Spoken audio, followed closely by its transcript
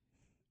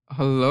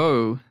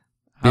Hello.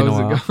 Been a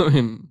How's while. it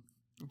going?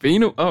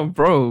 Been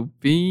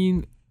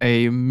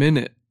a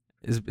minute.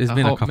 It's A been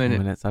a hot couple minute.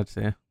 minutes, I'd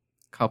say.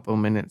 Couple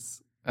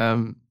minutes.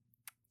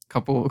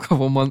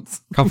 Couple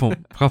months.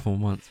 Couple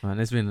months, man.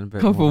 It's been a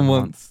bit more Couple than a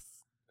month. months.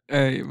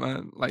 Hey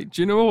man,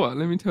 do you know what?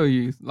 Let me tell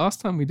you.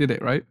 Last time we did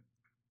it, right?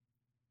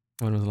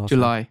 When was the last time?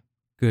 July.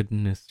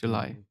 Goodness.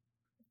 July.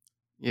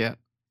 Yeah.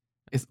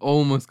 It's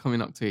almost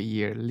coming up to a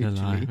year, literally.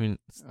 July. I mean,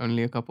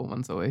 Only a couple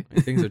months away.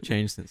 things have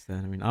changed since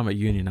then. I mean, I'm at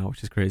uni now,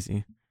 which is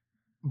crazy.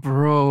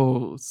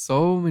 Bro,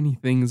 so many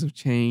things have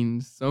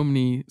changed. So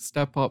many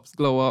step ups,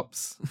 glow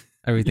ups.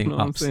 Everything You know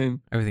what I'm ups.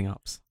 saying? Everything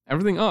ups.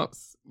 Everything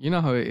ups. You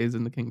know how it is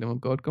in the kingdom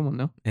of God. Come on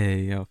now.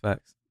 Hey, yo,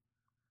 facts.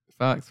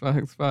 Facts.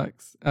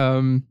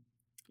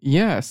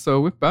 Yeah,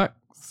 so we're back.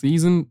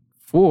 Season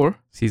 4.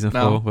 Season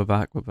Now- 4, we're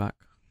back.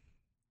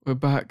 We're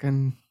back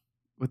and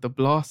with a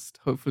blast.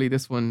 Hopefully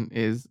this one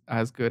is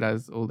as good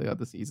as all the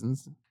other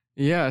seasons.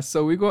 Yeah,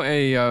 so we got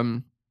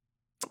a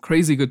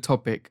crazy good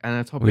topic, and a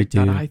We topic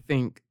that do. I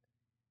think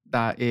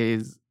that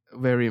is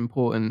very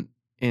important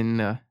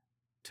in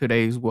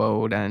today's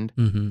world and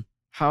Mm-hmm.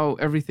 how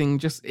everything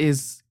just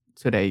is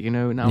today,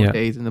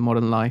 nowadays in the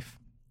modern life.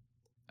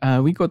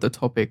 We got the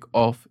topic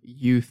of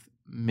youth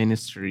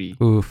ministry.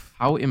 Oof.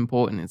 How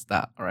important is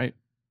that, all right?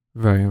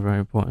 Very, very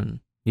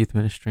important. Youth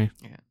ministry.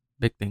 Yeah.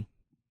 Big thing.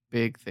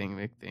 Big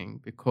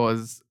thing.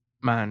 Because,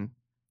 man,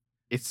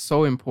 it's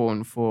so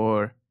important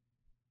for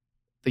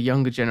the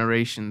younger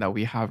generation that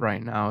we have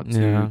right now to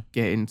Yeah.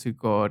 get into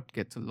God,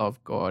 get to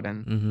love God,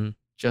 and Mm-hmm.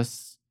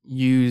 just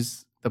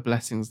use the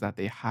blessings that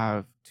they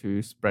have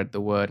to spread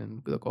the word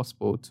and the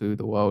gospel to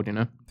the world,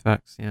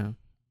 Facts, yeah.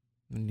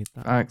 We need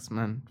that. Facts,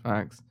 man.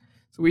 Facts.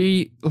 So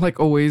we, like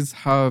always,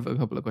 have a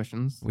couple of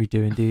questions. We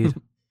do indeed.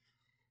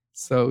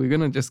 So we're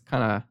going to just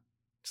kind of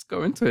just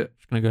go into it.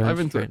 Just gonna go Dive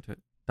into straight into it.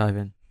 Dive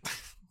in.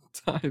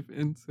 Dive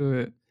into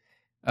it.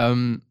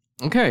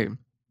 Okay.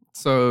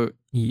 So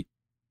Ye-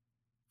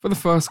 for the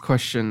first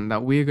question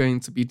that we're going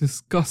to be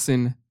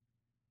discussing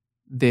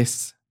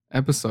this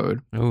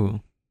episode Oh.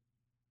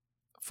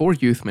 for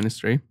youth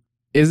ministry,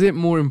 is it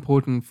more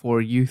important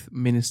for youth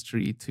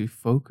ministry to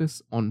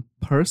focus on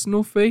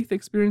personal faith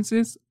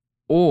experiences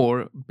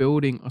or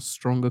building a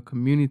stronger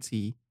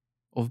community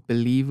of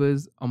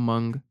believers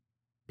among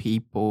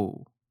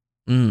people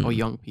Mm. or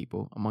young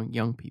people, among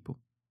young people?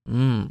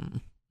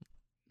 Mm.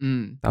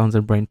 Mm. That one's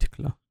a brain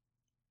tickler.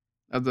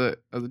 That's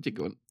a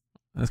cheeky one.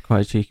 That's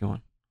quite a cheeky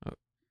one.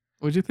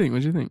 What do you think?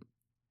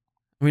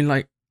 I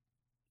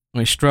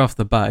mean, straight off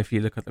the bat, if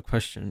you look at the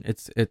question,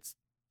 it's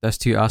there's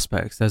two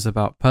aspects. There's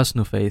about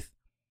personal faith,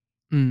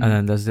 Mm. and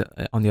then there's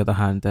on the other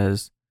hand,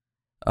 there's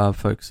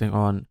focusing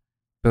on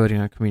building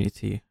a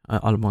community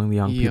among the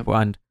young Yep. people.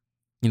 And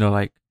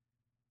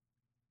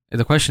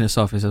the question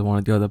itself is one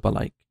or the other,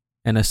 but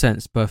in a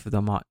sense, both of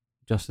them are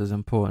just as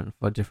important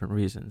for different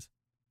reasons.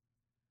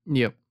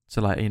 Yep.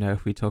 So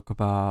if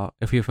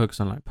we focus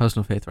on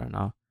personal faith right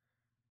now,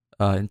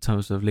 in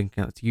terms of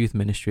linking that to youth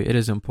ministry, it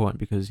is important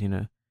because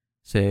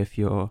say if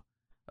you're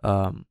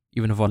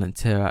even a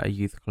volunteer at a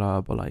youth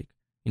club or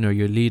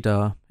you're a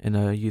leader in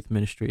a youth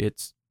ministry,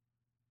 it's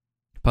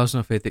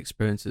personal faith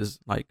experiences.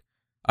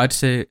 I'd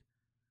say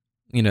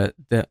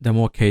they're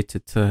more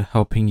catered to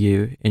helping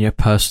you in your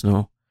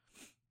personal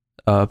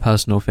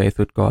faith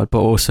with God, but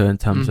also in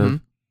terms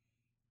of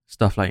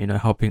stuff like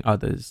helping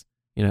others,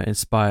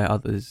 inspire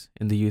others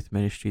in the youth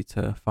ministry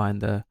to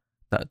find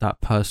that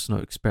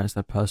personal experience,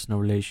 that personal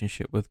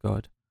relationship with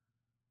God.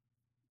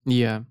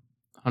 Yeah,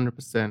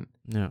 100%.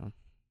 Yeah.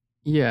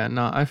 Yeah,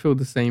 no, I feel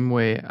the same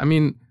way. I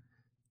mean,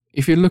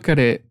 if you look at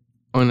it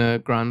on a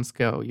grand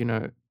scale,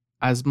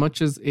 as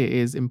much as it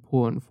is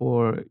important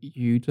for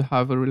you to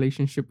have a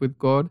relationship with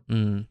God,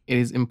 Mm, it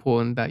is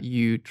important that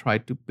you try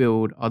to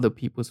build other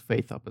people's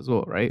faith up as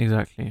well, right?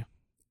 exactly.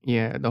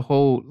 Yeah, the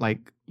whole,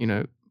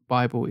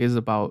 Bible is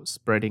about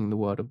spreading the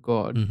word of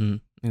God. Mm-hmm.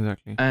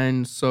 Exactly.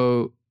 And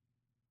so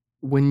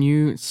when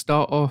you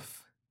start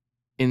off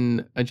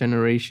in a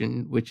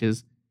generation which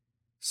is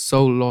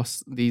so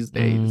lost these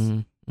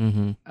days,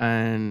 Mm-hmm.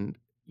 and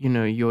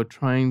you're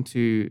trying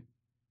to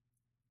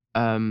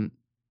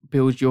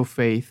build your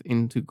faith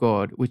into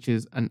God, which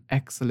is an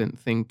excellent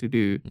thing to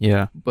do,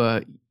 Yeah.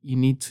 but you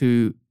need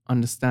to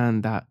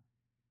understand that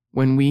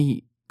when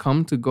we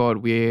come to God,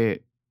 we're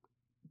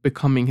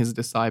becoming his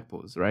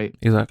disciples, right?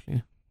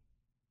 Exactly.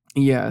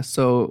 Yeah,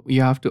 so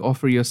you have to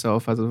offer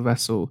yourself as a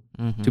vessel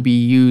Mm-hmm. to be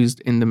used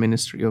in the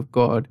ministry of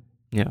God.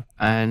 Yeah.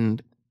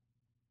 And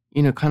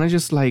kind of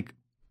just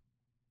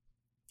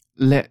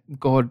let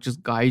God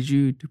just guide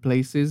you to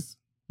places.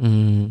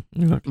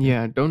 Mm-hmm. Exactly.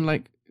 Yeah, don't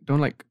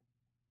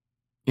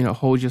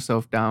hold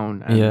yourself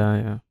down and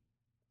Yeah.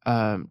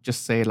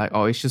 just say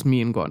oh, it's just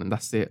me and God and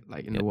that's it,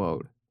 in Yeah. the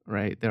world,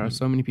 right? There are Mm.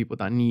 so many people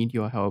that need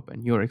your help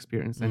and your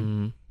experience and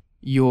Mm.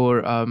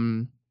 your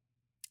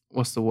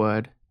what's the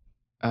word?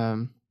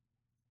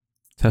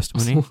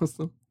 Testimony. What's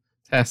the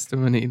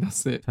testimony?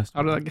 That's it.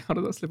 Testimony. How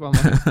did that slip out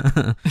of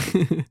my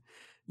head?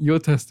 your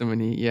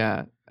testimony,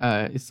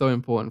 it's so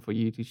important for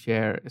you to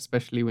share,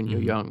 especially when you're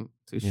Mhm. young,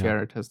 to Yeah.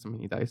 share a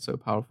testimony that is so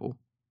powerful.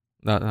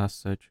 That's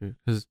so true.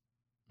 Because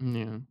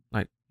Yeah.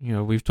 like,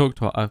 we've talked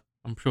about.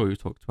 I'm sure we've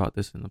talked about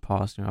this in the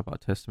past.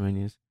 About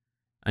testimonies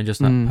and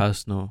just that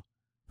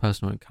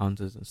personal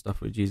encounters and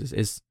stuff with Jesus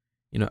is,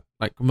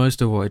 like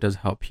most of all, it does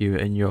help you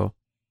in your,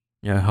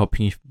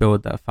 helping you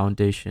build that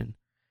foundation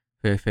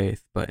for your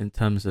faith. But in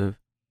terms of,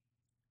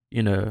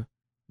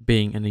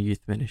 being in a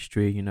youth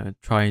ministry,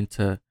 trying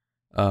to,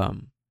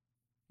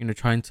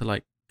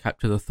 like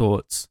capture the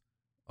thoughts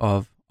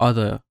of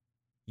other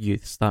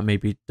youths that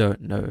maybe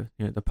don't know,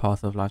 the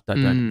path of life that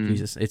don't know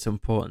Jesus. It's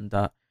important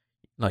that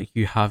like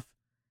you have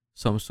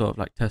some sort of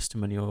like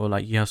testimony or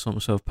like you have some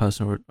sort of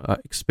personal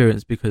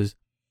experience, because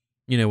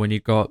when you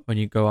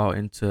go out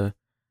into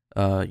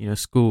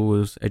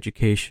schools,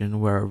 education,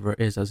 wherever it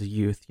is as a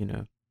youth,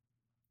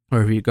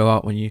 wherever you go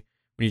out, when you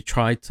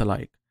try to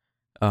like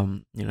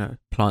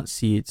plant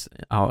seeds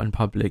out in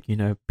public,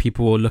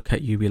 people will look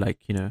at you, be like,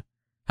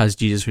 has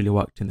Jesus really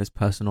worked in this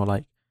person, or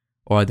like,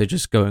 or are they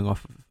just going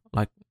off of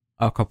like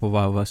a couple of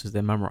Bible verses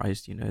they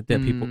memorized?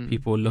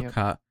 People look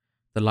at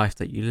the life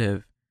that you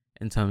live.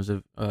 In terms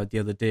of the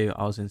other day,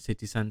 I was in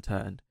city center,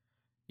 and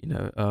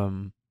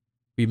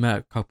we met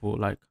a couple,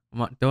 like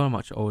they were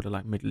much older,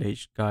 like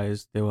middle-aged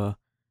guys. They were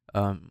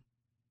doing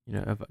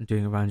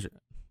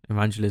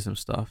evangelism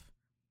stuff,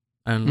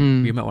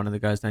 and we met one of the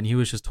guys there, and he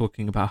was just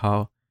talking about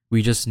how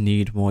we just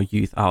need more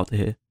youth out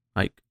here.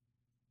 Like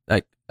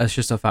that's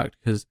just a fact,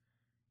 because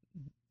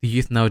the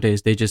youth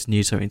nowadays, they just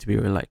need something to be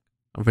like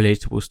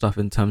relatable stuff,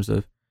 in terms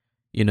of,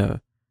 you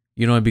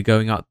want to be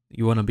going out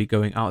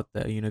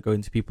there,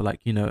 going to people,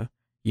 like, you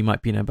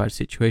might be in a bad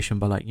situation,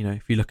 but like,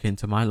 if you look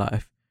into my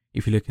life,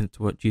 if you look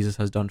into what Jesus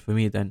has done for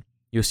me, then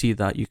you'll see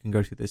that you can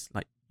go through this,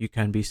 like you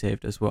can be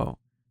saved as well.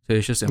 So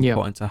it's just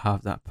important to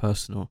have that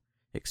personal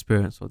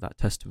experience or that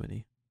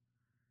testimony.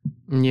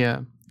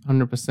 Yeah,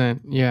 100%.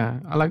 Yeah,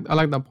 I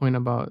like that point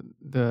about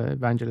the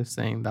evangelist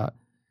saying that,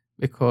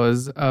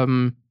 because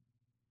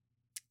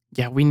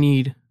we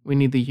need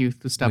the youth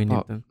to step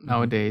up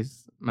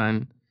nowadays,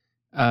 man.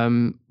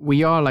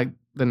 We are like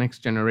the next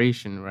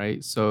generation,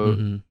 right?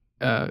 So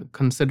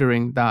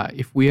considering that,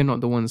 if we are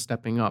not the ones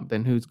stepping up,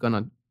 then who's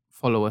gonna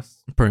follow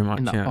us pretty much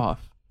in that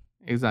path?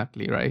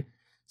 Exactly, right?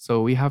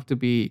 So we have to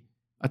be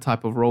a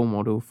type of role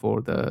model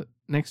for the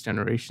next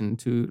generation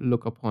to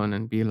look upon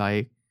and be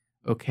like,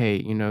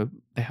 okay,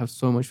 they have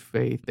so much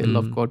faith, they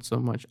love God so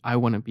much, I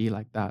want to be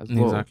like that as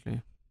well.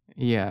 Exactly.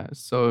 Yeah.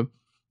 So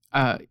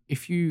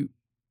if you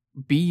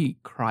be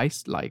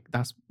Christ-like,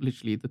 that's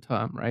literally the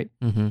term, right?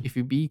 If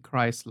you be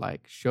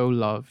Christ-like, show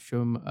love,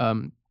 show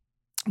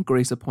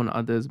grace upon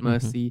others,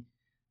 mercy,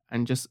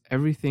 and just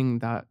everything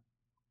that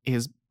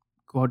is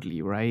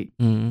godly, right?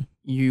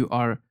 You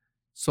are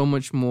so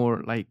much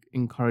more like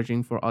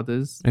encouraging for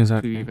others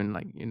to even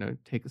like,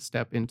 take a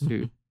step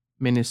into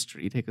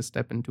ministry, take a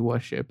step into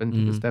worship, and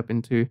take a step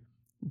into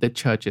the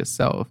church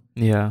itself.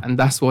 Yeah. And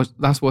that's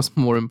what's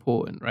more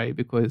important, right?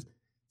 Because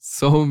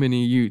so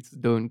many youths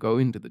don't go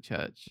into the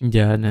church.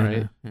 Yeah, no,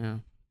 right? No, yeah.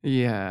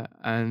 Yeah.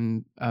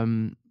 And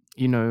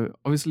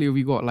obviously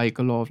we got like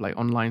a lot of like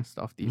online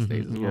stuff these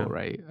days as well,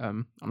 right?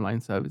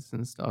 Online services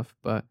and stuff.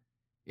 But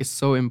it's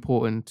so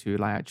important to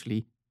like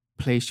actually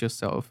place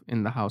yourself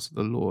in the house of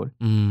the Lord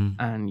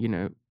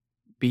and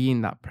be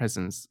in that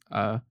presence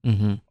of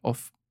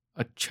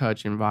a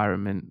church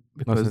environment,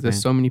 because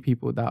there's so many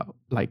people that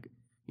like,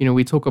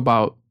 we talk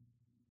about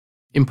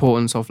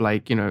importance of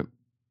like,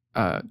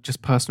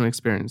 just personal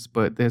experience,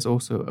 but there's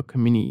also a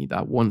community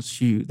that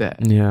wants you there.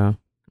 Yeah.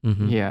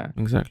 Yeah,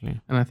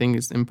 exactly. And I think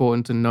it's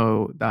important to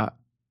know that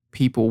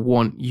people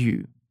want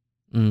you.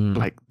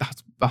 Like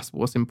that's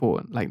what's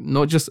important. Like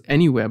not just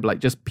anywhere, but like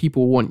just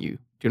people want you.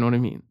 Do you know what I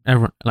mean?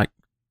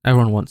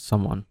 Everyone wants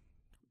someone.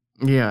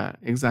 Yeah,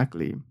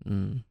 exactly.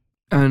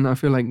 And I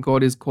feel like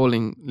God is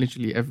calling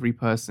literally every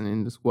person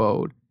in this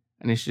world.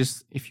 And it's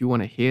just, if you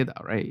want to hear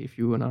that, right? If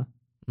you want to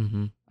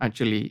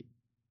actually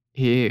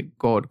hear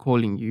God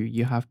calling you,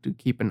 you have to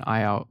keep an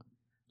eye out.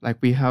 Like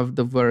we have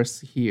the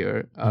verse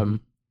here,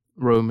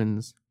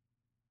 Romans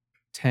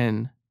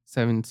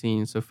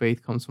 10:17. So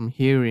faith comes from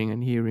hearing,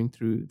 and hearing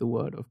through the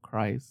word of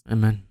Christ.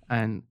 Amen.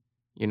 And,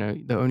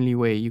 the only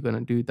way you're going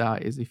to do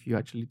that is if you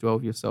actually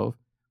delve yourself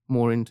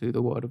more into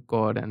the word of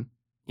God and,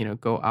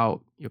 go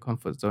out your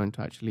comfort zone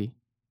to actually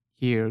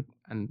hear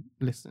and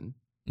listen.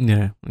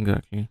 Yeah,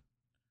 exactly.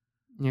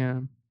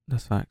 Yeah.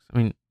 That's facts. I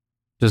mean,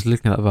 just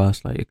looking at that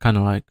verse, like, it kind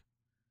of like,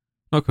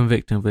 not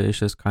convicting, but it's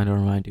just kind of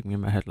reminding me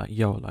in my head, like,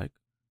 yo, like,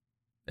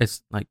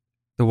 it's like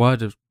the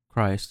word of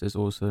Christ is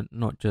also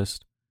not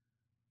just,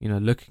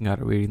 looking at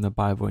it, reading the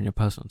Bible in your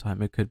personal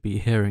time. It could be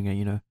hearing it,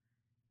 in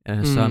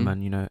a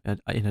sermon,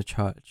 in a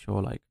church,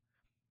 or like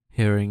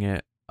hearing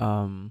it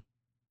by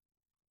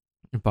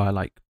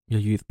like your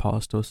youth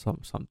pastor or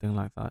something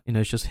like that.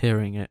 It's just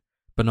hearing it,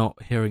 but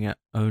not hearing it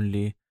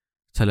only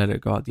to let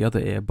it go out the other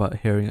ear, but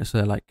hearing it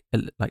so like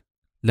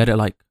let it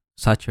like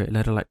saturate,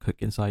 let it like cook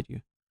inside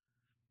you.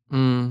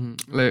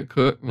 Let it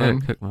cook, man.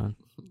 Let it cook, man.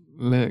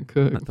 Let it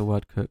cook. Let the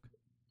word cook.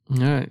 All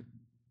right.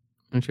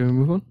 Shall we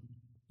move on?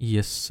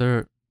 Yes,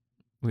 sir.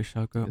 We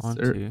shall go Yes, on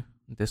sir. to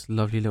this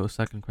lovely little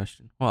second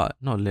question. Well,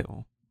 not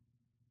little.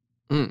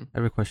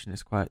 Every question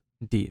is quite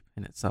deep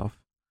in itself.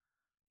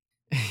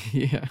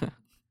 Yeah.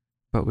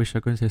 But we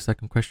shall go into the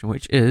second question,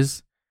 which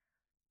is,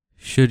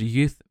 should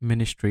youth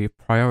ministry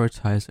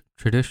prioritize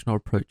traditional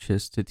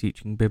approaches to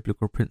teaching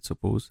biblical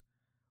principles,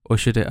 or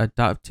should it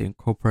adapt to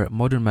incorporate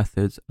modern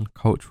methods and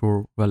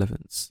cultural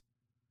relevance?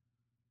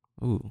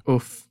 Ooh,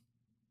 Oof.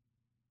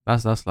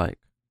 that's like,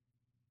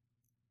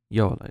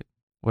 yo, like,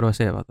 what do I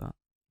say about that?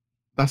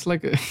 That's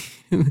like a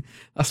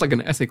that's like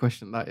an essay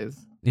question. That is.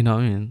 You know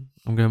what I mean?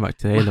 I'm going back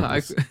to A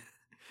levels.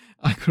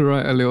 I could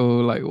write a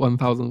little like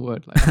 1,000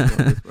 word like on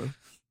this, bro.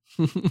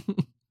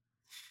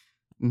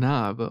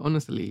 Nah, but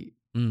honestly,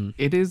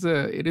 it is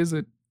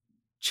a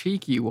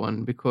cheeky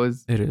one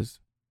because It is.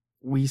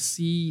 we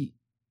see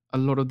a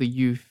lot of the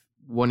youth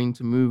wanting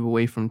to move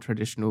away from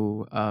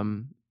traditional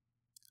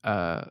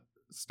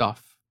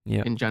stuff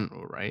Yeah. in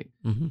general, right?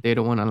 Mm-hmm. They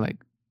don't want to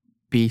like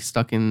be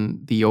stuck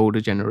in the older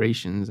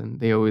generations, and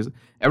they always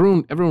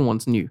everyone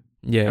wants new.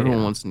 Yeah.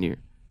 Everyone wants new,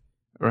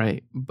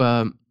 right?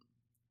 But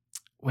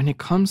when it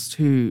comes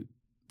to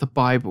the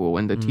Bible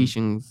and the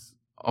teachings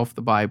of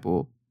the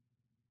Bible,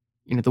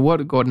 you know, the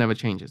Word of God never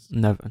changes.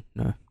 Never.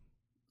 No.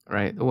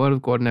 Right? The Word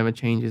of God never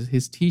changes.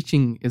 His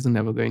teaching is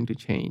never going to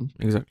change.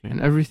 Exactly.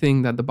 And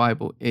everything that the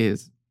Bible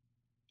is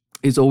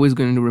always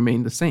going to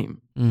remain the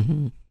same.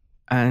 Mm-hmm.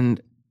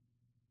 And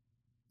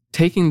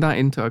taking that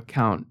into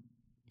account,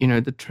 you know,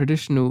 the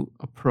traditional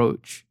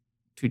approach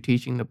to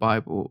teaching the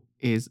Bible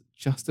is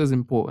just as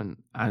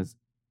important as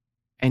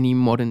any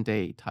modern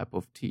day type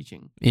of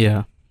teaching.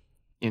 Yeah.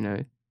 You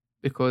know,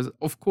 because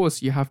of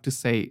course you have to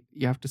say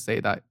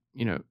that,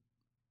 you know,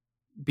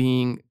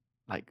 being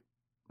like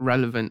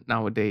relevant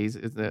nowadays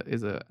is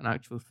an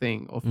actual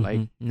thing of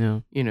like, yeah.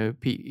 you know,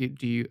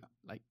 do you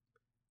like,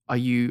 are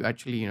you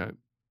actually, you know,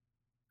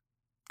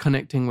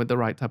 connecting with the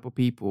right type of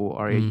people,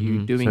 or are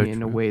you doing So it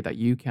in a true. way that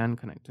you can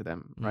connect to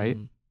them, right?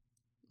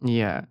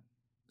 Yeah.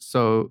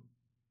 So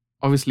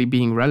obviously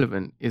being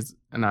relevant is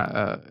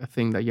a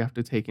thing that you have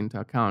to take into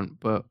account,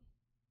 but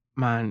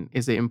man,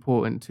 is it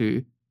important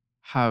to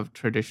have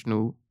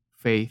traditional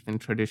faith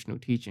and traditional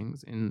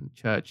teachings in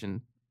church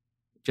and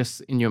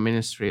just in your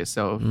ministry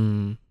itself.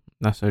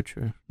 That's so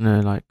true. No,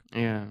 like,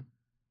 Yeah.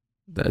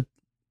 that,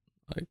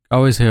 like, I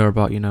always hear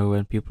about, you know,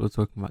 when people are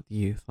talking about the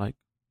youth, like,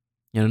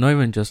 you know, not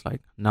even just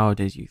like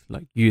nowadays youth,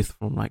 like youth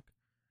from like,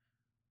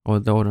 or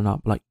the older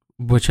up, like,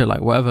 which are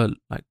like whatever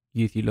like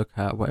youth you look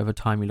at, whatever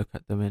time you look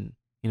at them in,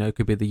 you know, it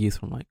could be the youth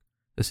from like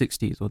the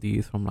 60s or the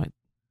youth from like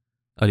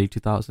early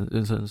 2000s.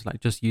 It's like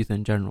just youth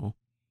in general.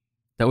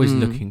 They're always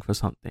looking for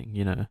something,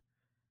 you know,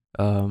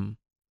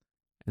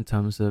 in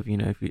terms of, you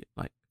know, if you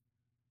like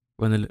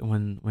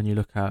when you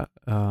look at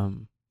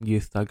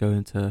youth that go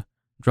into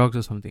drugs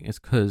or something, it's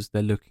because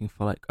they're looking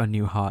for like a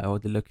new high, or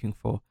they're looking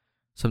for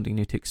something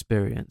new to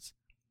experience.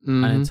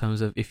 And in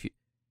terms of, if you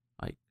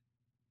like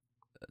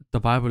the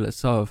Bible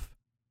itself,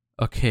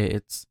 okay,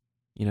 it's,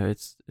 you know,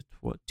 it's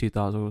what,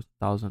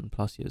 2,000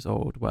 plus years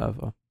old,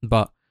 whatever,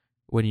 but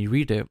when you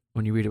read it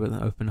with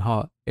an open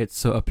heart, it's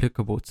so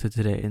applicable to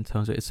today in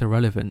terms of it's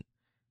irrelevant,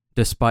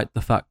 despite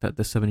the fact that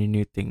there's so many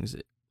new things,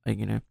 like,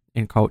 you know,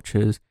 in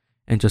cultures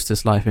and just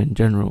this life in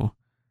general.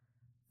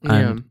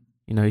 And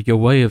you know, your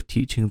way of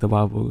teaching the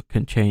Bible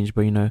can change,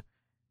 but you know,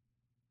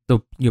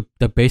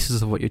 the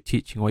basis of what you're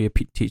teaching, or you're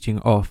teaching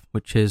off,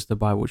 which is the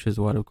Bible, which is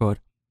the Word of God,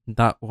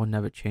 that will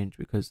never change,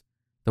 because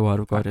the Word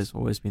of God has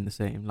always been the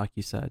same, like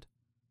you said.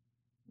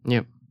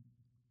 Yep.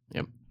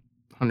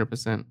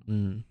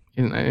 100%.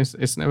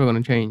 It's never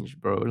gonna change,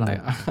 bro.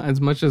 Like, as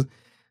much as,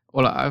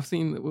 well, I've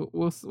seen,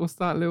 what's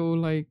that little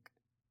like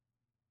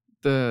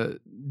the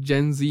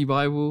Gen Z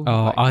Bible?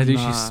 Oh, like, I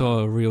literally saw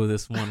a reel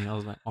this morning. I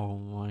was like, oh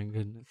my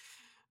goodness.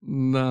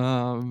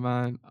 Nah,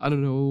 man. I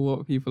don't know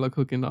what people are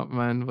cooking up,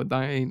 man, but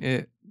that ain't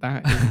it.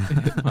 That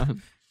ain't it,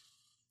 man.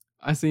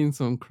 I seen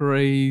some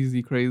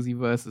crazy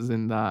verses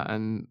in that,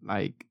 and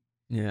like,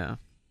 yeah,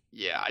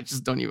 I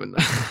just don't even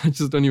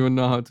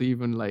know how to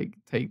even like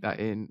take that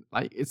in.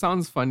 Like, it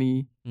sounds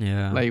funny,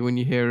 like when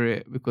you hear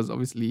it, because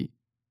obviously,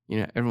 you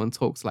know, everyone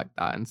talks like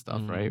that and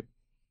stuff, right?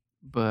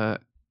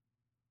 But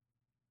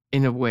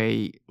in a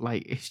way,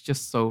 like, it's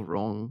just so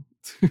wrong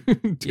to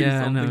do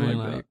something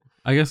like that.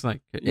 I guess like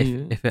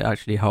if it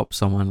actually helps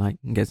someone like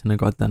get to know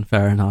God, then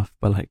fair enough.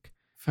 But like,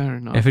 fair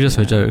enough. If it's just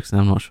for jokes, then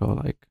I'm not sure.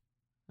 Like,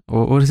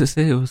 what does it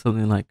say? It was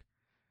something like,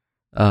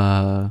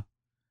 what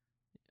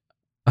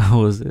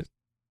was it?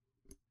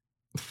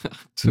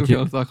 To be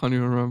honest, I can't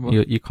even remember.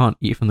 You can't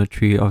eat from the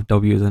tree of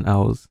W's and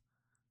L's.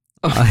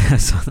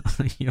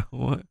 Yo,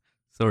 what?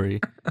 Sorry,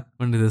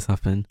 when did this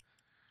happen?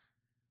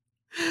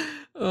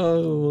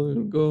 Oh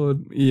my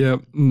god! Yeah,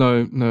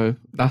 no,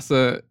 that's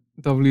a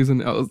W's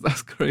and L's.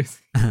 That's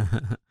crazy.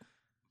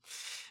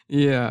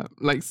 Yeah,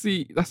 like,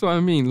 see, that's what I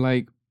mean.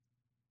 Like,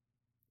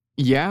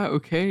 yeah,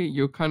 okay,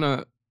 you're kind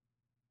of,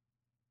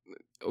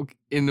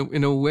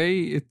 in a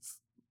way, it's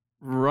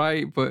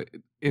right, but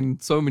in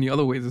so many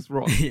other ways it's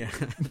wrong. Yeah.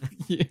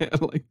 Yeah,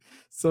 like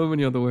so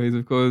many other ways,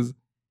 because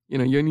you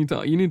need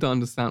to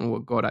understand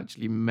what God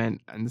actually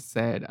meant and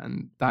said,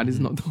 and that is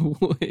not the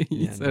way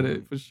he said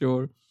it for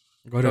sure.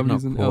 God did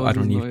not call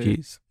Adam and Eve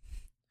G's.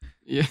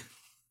 Yeah.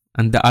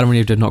 And Adam and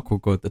Eve did not call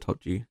God the top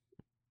G.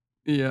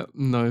 Yeah,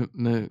 no,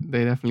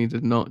 they definitely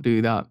did not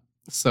do that.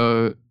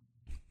 So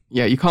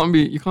yeah, you can't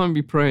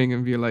be praying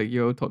and be like,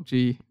 yo, top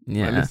G,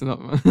 Yeah. like, listen up,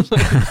 man.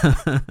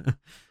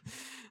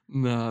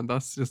 Nah,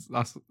 that's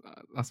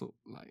what,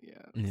 like,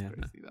 yeah, that's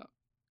crazy. That.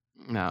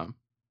 Nah,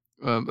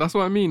 that's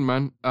what I mean,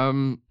 man.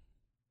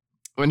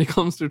 When it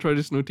comes to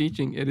traditional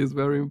teaching, it is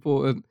very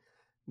important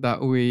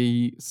that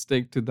we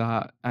stick to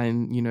that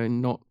and,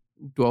 not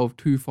delve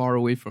too far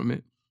away from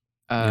it.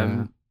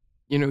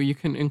 You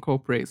can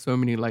incorporate so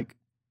many like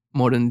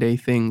modern day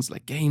things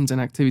like games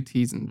and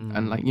activities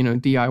and like,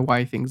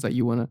 DIY things that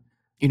you want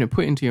to,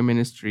 put into your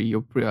ministry,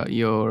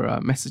 your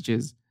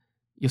messages,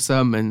 your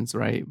sermons,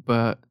 right?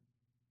 But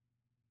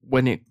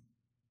when it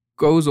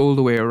goes all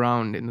the way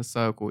around in the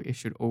circle, it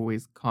should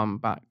always come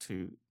back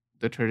to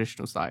the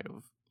traditional side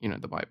of,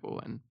 the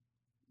Bible and,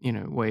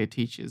 where it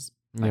teaches,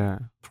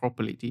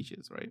 properly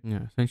teaches, right?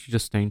 Yeah, essentially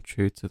just staying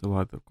true to the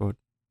word of God.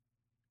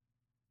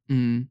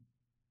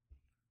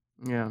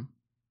 Yeah,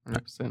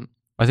 100%.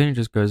 I think it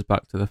just goes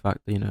back to the fact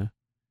that,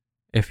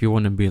 if you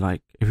want to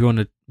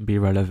be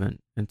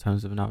relevant in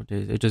terms of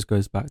nowadays, it just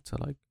goes back to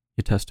like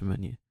your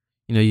testimony.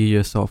 You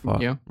yourself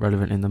are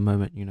relevant in the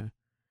moment,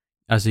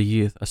 as a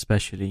youth,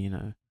 especially,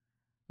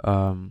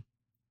 I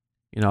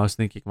was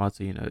thinking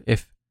about it,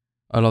 if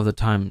a lot of the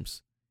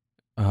times,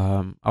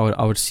 I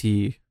would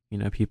see,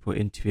 people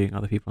interviewing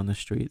other people on the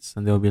streets,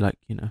 and they'll be like,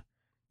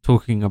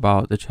 talking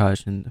about the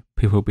church, and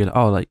people will be like,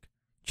 oh, like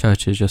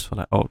church is just for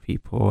like old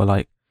people, or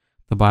like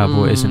the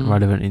Bible isn't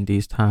relevant in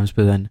these times.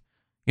 But then,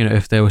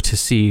 if they were to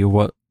see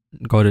what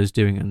God is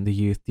doing in the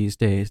youth these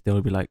days, they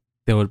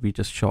would be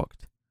just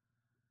shocked.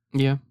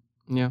 Yeah,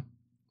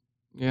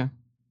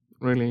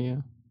 really,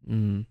 yeah.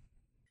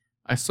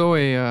 I saw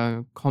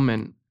a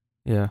comment.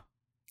 Yeah.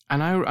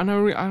 And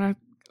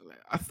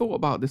I thought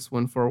about this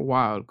one for a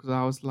while, because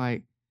I was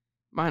like,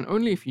 man,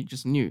 only if you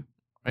just knew,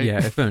 right?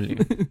 Yeah, if only.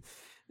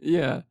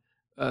 Yeah.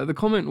 The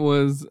comment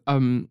was,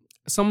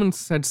 someone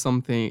said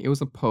something. It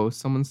was a post.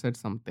 Someone said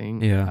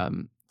something. Yeah.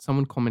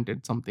 Someone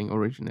commented something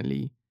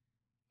originally,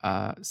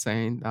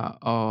 saying that,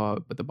 oh,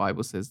 but the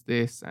Bible says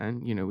this,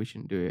 and we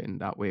shouldn't do it in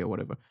that way or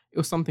whatever. It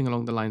was something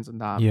along the lines of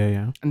that.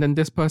 Yeah. And then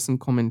this person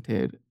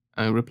commented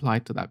and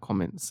replied to that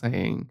comment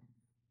saying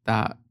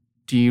that,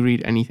 do you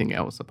read anything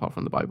else apart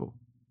from the Bible?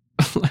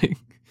 Like,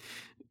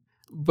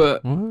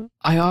 but what?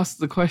 I asked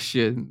the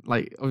question,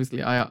 like,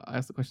 obviously I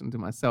asked the question to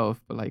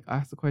myself, but like I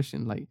asked the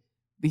question, like,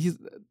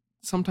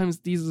 sometimes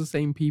these are the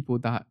same people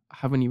that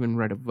haven't even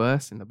read a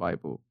verse in the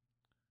Bible.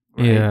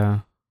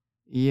 Right?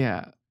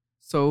 Yeah.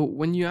 So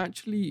when you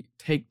actually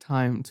take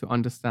time to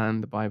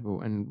understand the Bible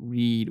and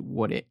read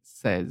what it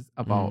says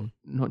about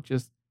not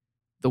just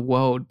the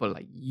world, but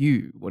like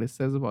what it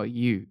says about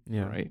you,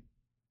 right?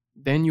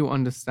 Then you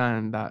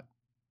understand that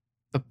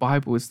the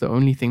Bible is the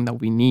only thing that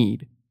we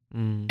need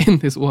in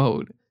this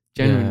world,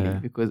 genuinely,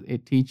 because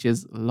it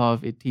teaches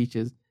love, it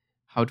teaches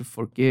how to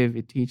forgive,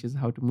 it teaches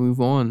how to move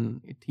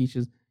on, it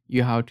teaches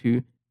you how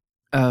to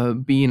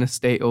be in a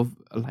state of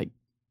like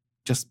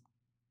just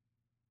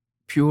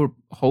pure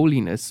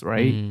holiness,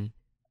 right?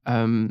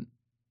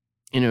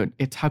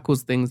 It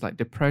tackles things like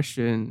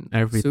depression,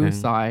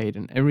 suicide,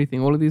 and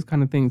everything, all of these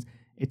kind of things.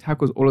 It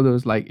tackles all of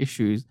those like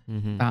issues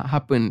that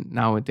happen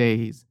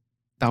nowadays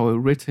that were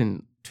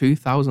written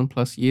 2,000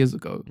 plus years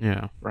ago.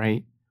 Yeah.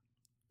 Right.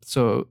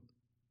 So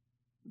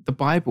the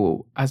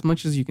Bible, as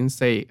much as you can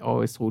say,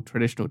 oh, it's all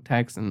traditional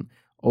text and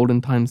olden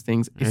times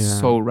things, is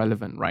so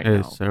relevant right now.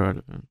 It's so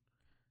relevant.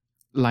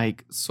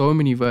 Like so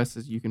many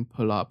verses you can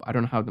pull up. I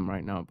don't have them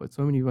right now, but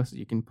so many verses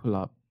you can pull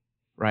up,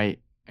 right?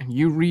 And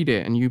you read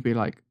it and you be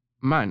like,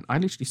 man, I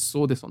literally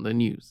saw this on the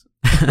news.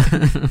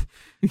 Do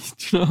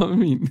you know what I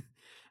mean?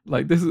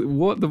 Like, this is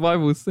what the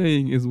Bible is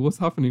saying is what's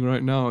happening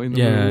right now in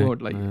the real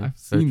world. Like, I've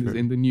seen this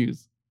in the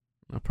news.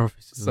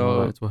 Prophecies,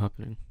 so it's what's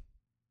happening.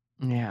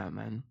 Yeah,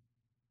 man.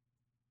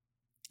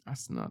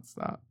 That's nuts.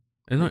 That.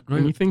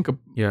 When you think of...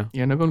 Yeah.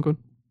 Yeah, no, go on.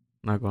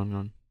 No, go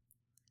on.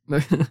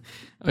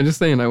 I'm just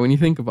saying, like, when you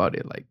think about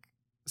it, like,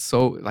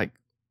 so, like,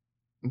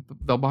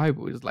 the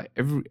Bible is like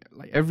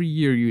every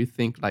year you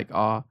think like,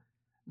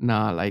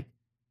 like,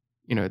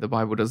 the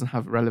Bible doesn't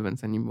have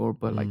relevance anymore,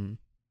 but like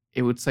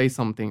it would say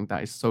something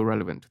that is so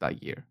relevant to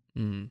that year.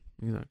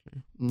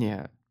 Exactly.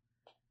 Yeah.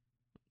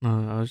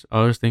 No,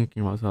 I was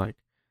thinking about like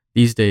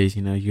these days,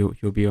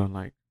 you'll be on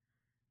like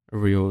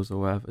Reels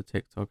or whatever,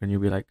 TikTok, and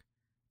you'll be like,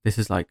 this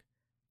is like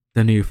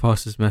the new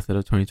fastest method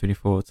of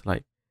 2024 to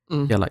like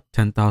get like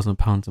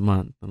 £10,000 a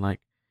month and like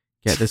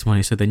get this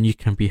money so then you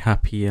can be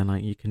happy and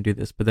like you can do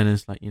this. But then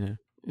it's like,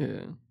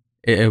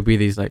 it'll be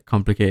these like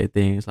complicated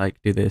things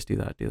like do this, do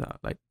that,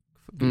 like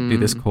do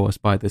this course,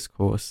 buy this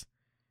course.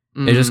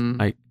 It just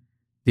like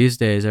these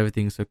days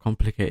everything's so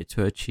complicated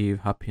to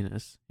achieve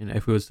happiness.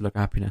 If we was to look at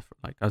happiness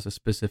like as a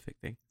specific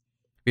thing,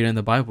 But in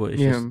the Bible,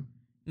 it's Yeah. just,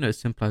 as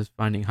simple as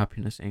finding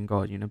happiness in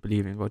God,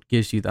 believing God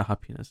gives you that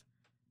happiness,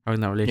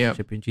 having that Yeah.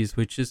 relationship in Jesus,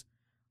 which is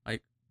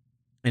like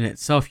in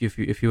itself,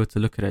 if you were to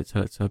look at it,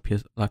 to appear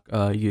like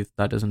a youth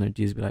that doesn't know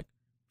Jesus, be like,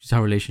 just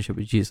have a relationship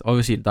with Jesus.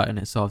 Obviously, that in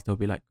itself, they'll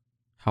be like,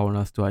 how on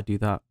earth do I do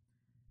that?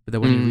 But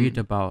then when you read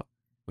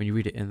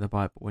it in the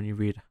Bible, when you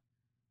read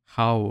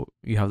how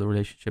you have the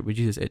relationship with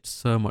Jesus, it's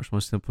so much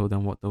more simple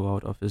than what the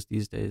world offers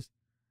these days.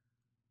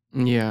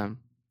 Yeah.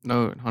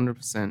 No,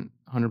 100%.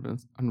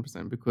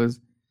 100%.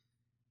 Because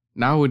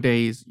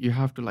nowadays you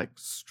have to like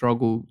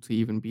struggle to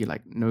even be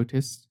like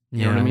noticed.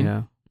 You know what I mean?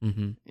 Yeah.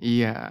 Mm-hmm.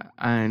 Yeah.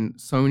 And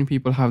so many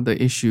people have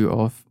the issue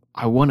of,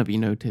 I want to be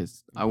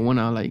noticed. I want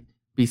to like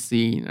be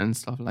seen and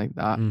stuff like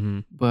that.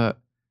 Mm-hmm.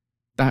 But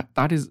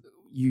that is,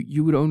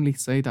 you would only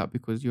say that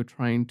because you're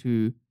trying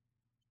to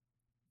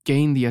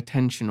gain the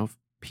attention of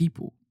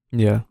people,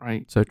 Yeah.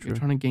 right? So true. You're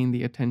trying to gain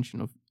the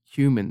attention of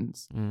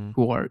humans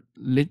who are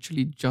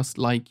literally just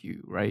like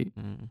you, right?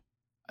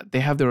 They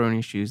have their own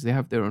issues, they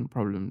have their own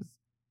problems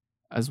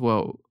as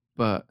well.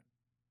 But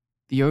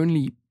the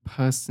only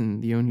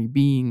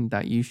being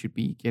that you should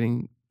be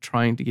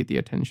trying to get the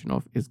attention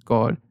of is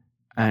God.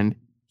 And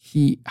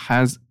you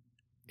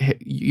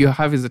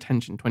have his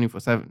attention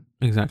 24/7.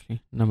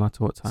 Exactly. No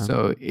matter what time.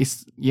 So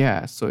it's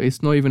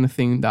not even a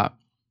thing that,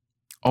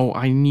 oh,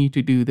 I need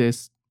to do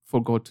this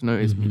for God to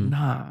notice me.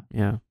 Nah.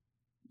 Yeah.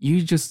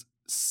 You just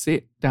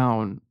sit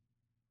down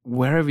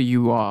wherever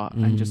you are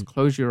and just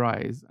close your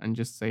eyes and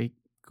just say,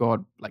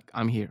 God, like,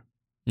 I'm here.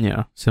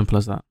 Yeah. Simple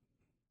as that.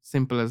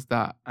 Simple as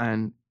that.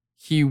 And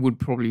he would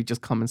probably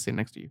just come and sit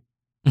next to you.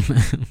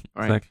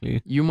 Right?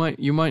 Exactly. You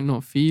might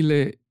not feel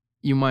it.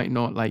 You might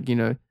not like,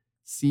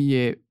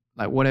 see it,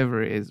 like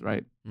whatever it is,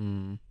 right?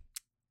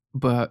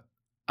 But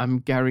I'm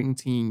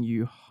guaranteeing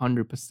you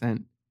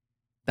 100%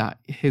 that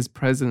his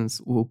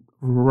presence will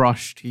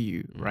rush to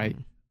you, right?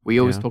 We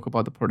always talk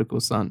about the prodigal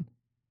son.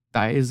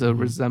 That is a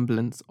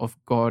resemblance of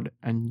God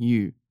and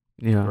you,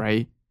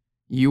 right?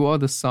 You are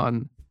the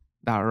son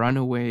that ran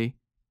away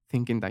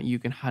thinking that you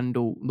can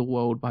handle the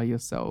world by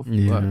yourself.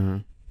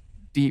 But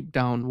deep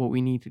down, what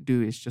we need to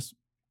do is just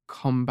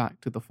come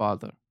back to the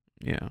Father.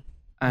 Yeah.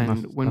 And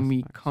That's when we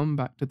nice. come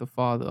back to the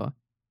Father,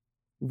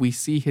 we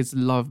see his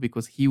love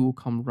because he will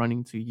come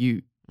running to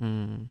you.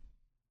 Amen.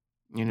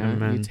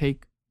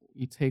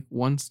 You take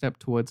one step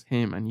towards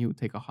him and he will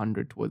take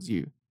 100 towards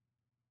you.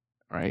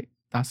 Right?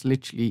 That's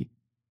literally,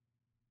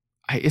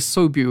 it's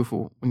so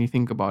beautiful when you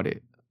think about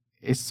it.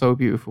 It's so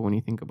beautiful when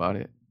you think about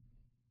it.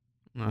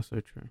 That's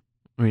so true.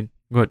 I mean,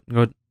 God,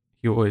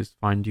 he'll always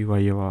find you where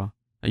you are.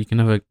 Like, you can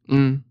never,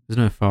 there's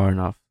no far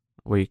enough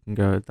where you can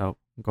go that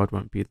God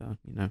won't be there,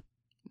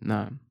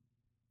 No,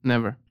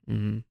 never.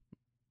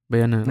 But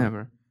yeah, no,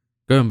 never.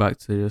 Going back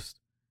to just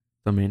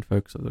the main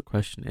focus of the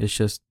question, it's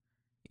just,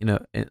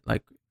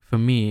 like for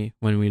me,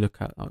 when we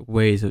look at like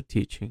ways of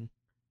teaching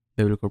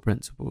biblical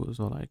principles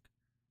or like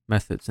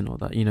methods and all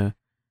that,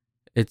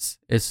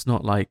 it's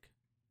not like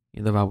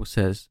the Bible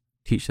says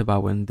teach the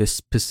Bible in this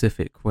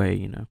specific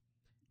way,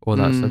 all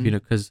that stuff,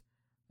 because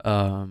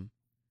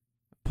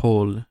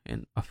Paul,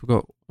 in I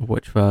forgot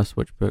which verse,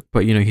 which book,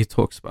 but he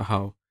talks about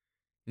how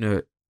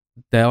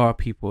there are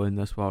people in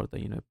this world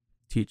that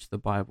teach the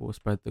Bible,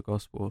 spread the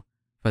gospel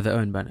for their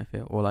own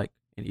benefit or like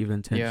in evil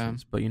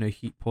intentions. But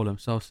Paul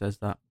himself says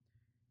that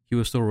he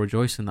will still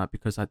rejoice in that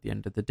because at the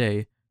end of the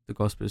day, the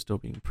gospel is still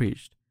being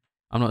preached.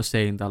 I'm not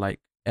saying that like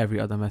every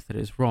other method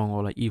is wrong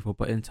or like evil,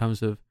 but in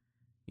terms of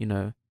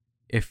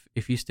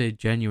if you stay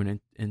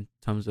genuine in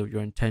terms of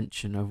your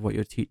intention of what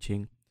you're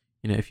teaching,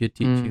 if you're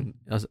teaching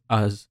as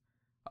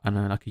I don't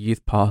know, like a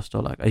youth pastor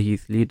or like a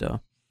youth leader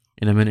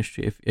in a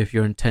ministry, if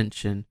your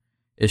intention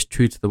is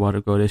true to the word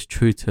of God, is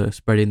true to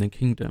spreading the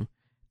kingdom,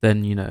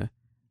 then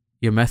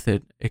your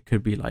method, it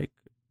could be like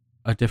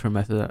a different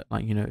method that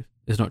like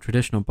is not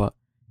traditional, but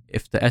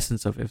if the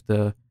essence of if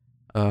the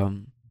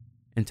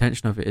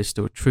intention of it is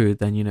still true,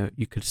 then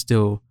you could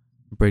still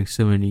bring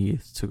so many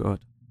youth to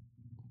God.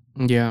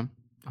 Yeah,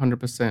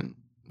 100%.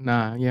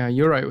 Nah, yeah,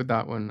 you're right with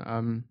that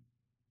one.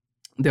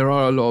 There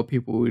are a lot of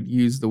people who would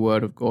use the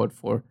word of God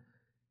for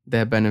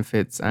their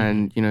benefits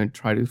and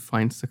try to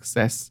find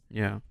success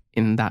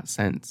in that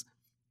sense.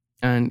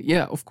 And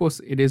yeah, of course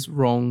it is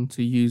wrong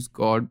to use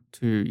God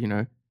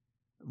to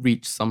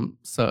reach some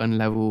certain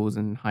levels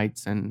and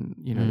heights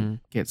and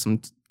get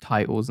some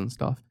titles and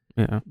stuff.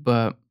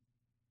 But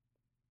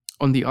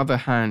on the other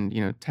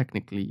hand,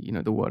 technically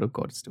the word of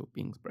God is still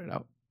being spread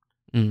out.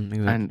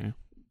 Exactly. And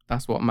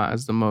that's what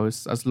matters the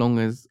most. As long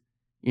as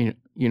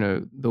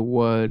the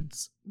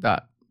words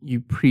that you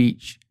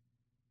preach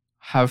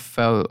have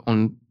fell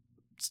on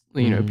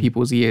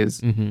people's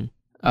ears,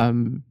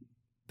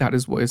 that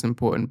is what is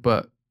important.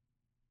 But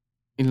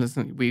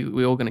listen,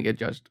 we're all gonna get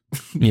judged.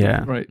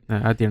 Right.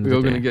 At the end of the day, we're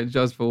all gonna get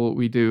judged for what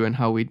we do and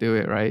how we do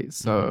it, right?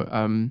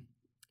 So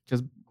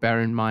just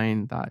bear in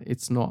mind that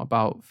it's not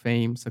about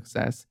fame,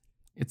 success.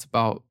 It's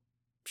about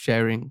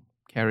sharing,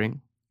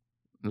 caring,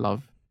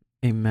 love.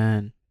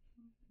 Amen,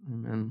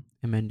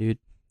 Amen, dude.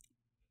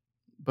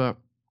 But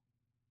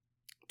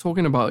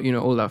talking about,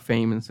 all that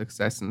fame and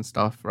success and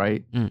stuff,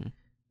 right? Mm.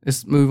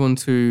 Let's move on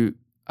to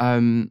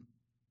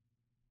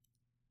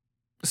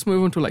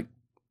like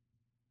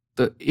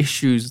the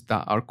issues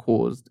that are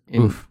caused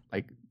in Oof.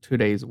 like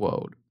today's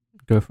world,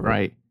 Go for it.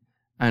 right?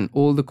 And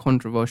all the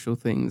controversial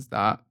things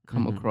that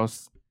come Mhm.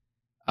 across,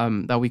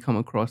 that we come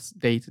across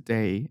day to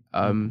day.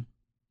 Mhm.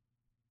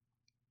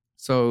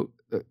 So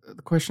the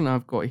question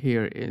I've got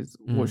here is,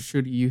 what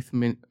should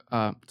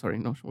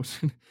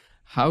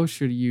how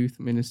should youth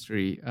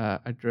ministry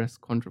address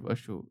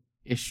controversial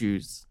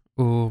issues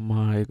Oh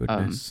my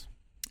goodness.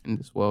 in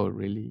this world?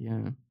 Really,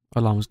 yeah.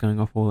 Alarms going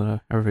off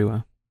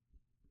everywhere.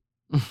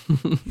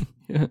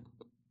 Yeah.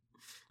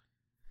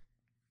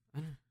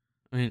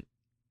 I mean,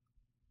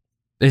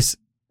 it's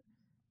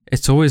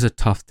always a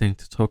tough thing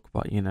to talk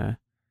about,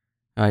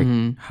 like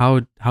how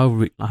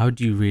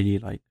do you really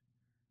like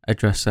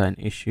address certain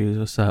issues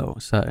or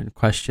certain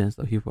questions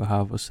that people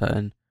have, or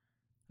certain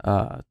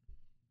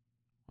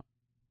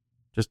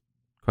just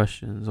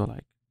questions, or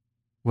like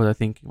what they're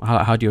thinking.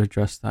 How do you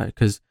address that?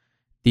 Because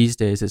these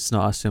days it's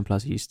not as simple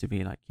as it used to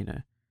be. Like, you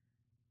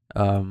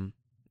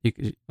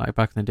could, like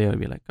back in the day, it would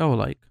be like, oh,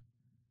 like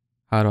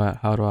how do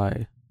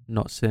I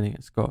not sin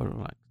against God, or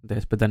like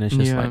this? But then it's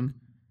just like,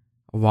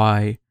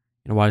 why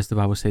does the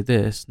Bible say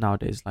this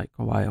nowadays? Like,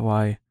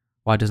 why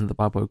doesn't the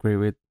Bible agree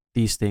with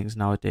these things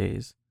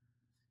nowadays?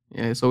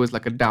 Yeah, it's always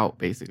like a doubt,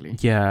 basically.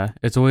 Yeah,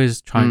 it's always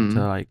trying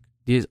to like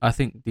these. I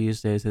think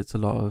these days it's a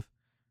lot of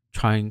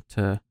trying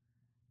to,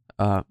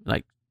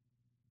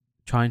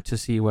 trying to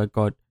see where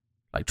God,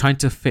 like trying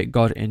to fit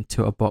God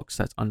into a box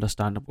that's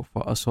understandable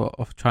for us, sort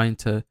of trying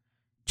to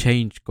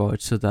change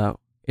God so that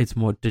it's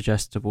more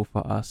digestible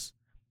for us.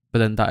 But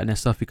then that in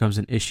itself becomes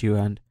an issue,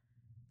 and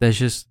there's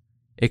just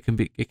it can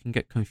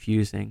get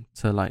confusing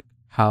to like,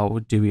 how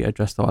do we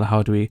address that, or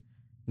how do we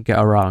get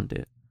around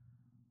it?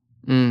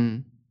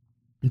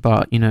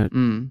 But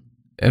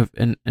if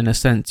in a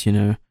sense,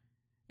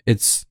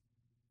 it's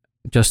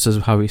just as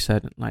how we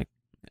said like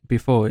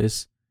before,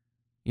 is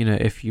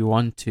if you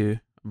want to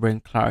bring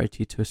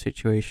clarity to a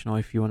situation, or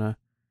if you want to,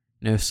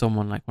 if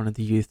someone like one of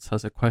the youths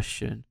has a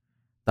question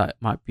that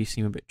might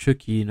seem a bit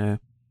tricky, the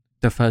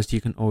first you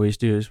can always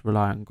do is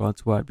rely on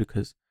God's word,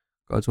 because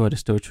God's word is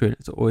still true, and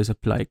it's always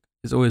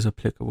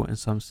applicable in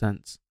some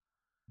sense.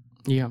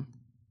 Yeah,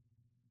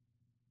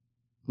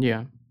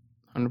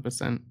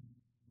 100%.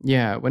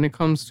 Yeah, when it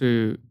comes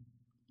to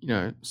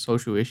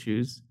social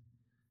issues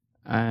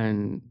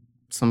and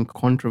some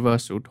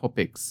controversial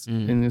topics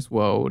in this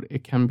world,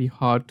 it can be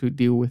hard to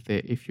deal with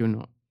it if you're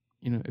not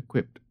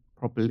equipped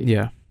properly.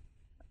 Yeah.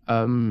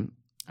 And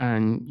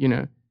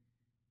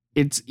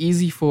it's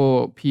easy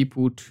for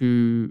people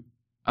to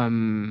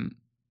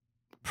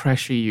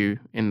pressure you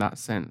in that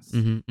sense,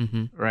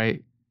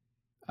 right?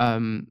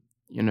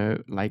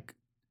 Like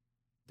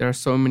there are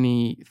so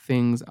many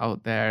things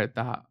out there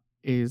that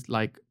is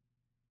like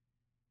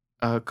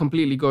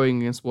completely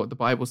going against what the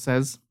Bible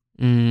says.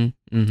 And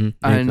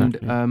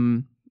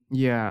exactly.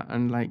 yeah,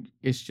 and like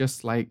it's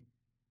just like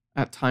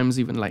at times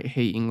even like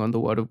hating on the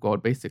word of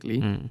God,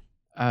 basically.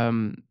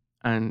 And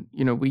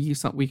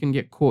we can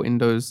get caught in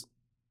those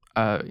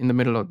in the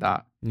middle of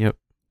that. Yep.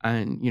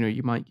 And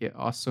you might get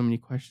asked so many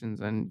questions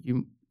and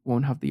you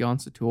won't have the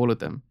answer to all of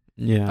them.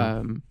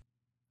 Yeah.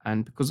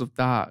 And because of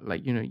that,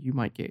 like you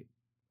might get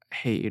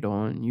hated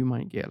on, you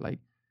might get like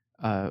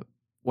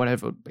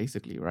whatever,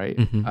 basically, right?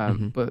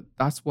 But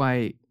that's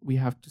why we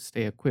have to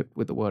stay equipped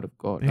with the word of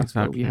God. That's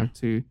why we have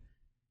to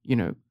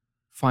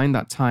find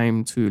that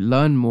time to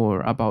learn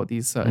more about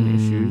these certain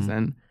issues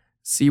and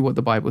see what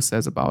the Bible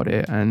says about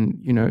it.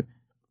 And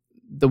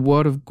the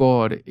word of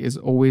God is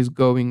always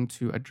going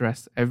to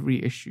address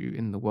every issue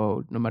in the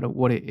world, no matter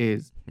what it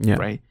is. Yeah.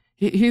 Right.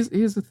 Here's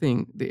the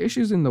thing: the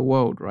issues in the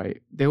world,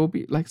 right? There will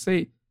be, like,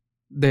 say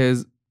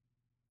there's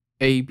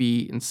A,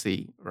 B, and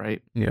C,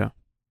 right? Yeah.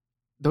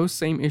 Those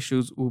same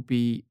issues will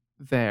be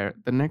there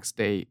the next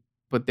day,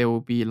 but there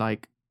will be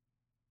like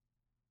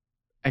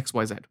X,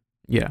 Y, Z.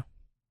 Yeah.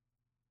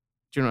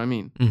 Do you know what I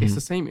mean? It's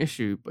the same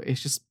issue, but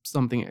it's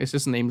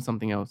just named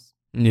something else.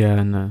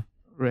 Yeah, no.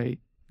 Right.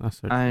 That's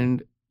so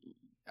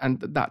and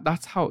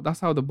that's how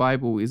the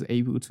Bible is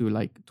able to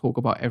like talk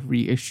about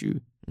every issue.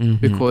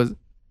 Because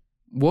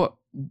what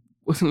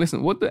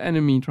the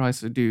enemy tries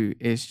to do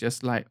is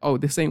just like, oh,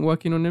 this ain't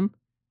working on him,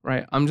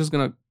 right? I'm just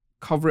gonna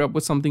cover it up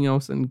with something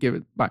else and give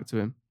it back to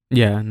him.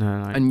 Yeah, no.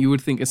 And you would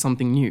think it's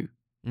something new,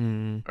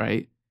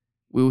 right?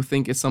 We will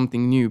think it's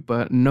something new,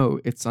 but no,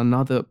 it's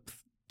another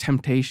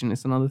temptation.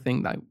 It's another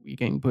thing that we're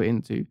getting put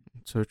into.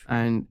 So true.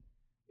 And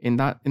in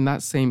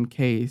that same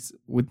case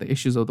with the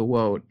issues of the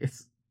world,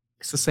 it's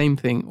the same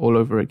thing all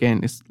over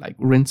again. It's like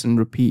rinse and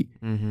repeat.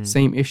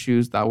 Same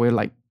issues that were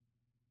like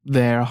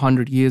there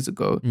 100 years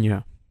ago.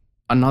 Yeah.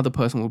 Another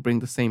person will bring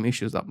the same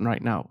issues up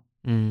right now.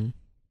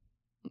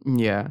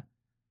 Yeah.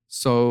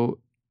 So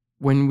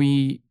when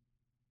we,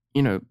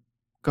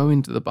 go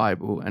into the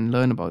Bible and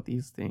learn about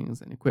these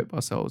things and equip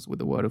ourselves with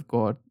the word of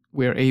God,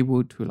 we're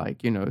able to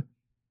like,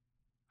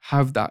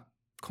 have that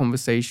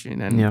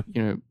conversation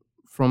and,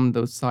 from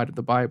the side of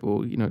the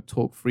Bible,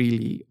 talk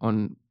freely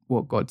on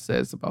what God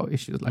says about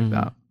issues like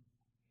that.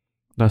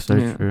 That's so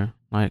Yeah. true.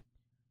 Like,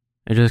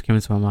 it just came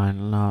into my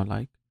mind now.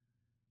 Like,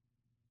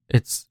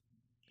 it's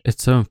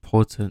so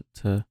important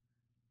to,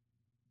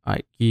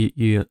 like,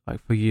 you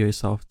like, for you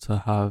yourself to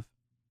have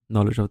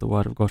knowledge of the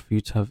Word of God, for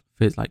you to have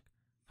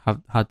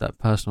had that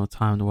personal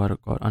time in the Word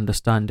of God,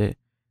 understand it,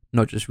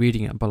 not just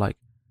reading it, but like,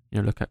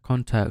 look at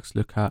context,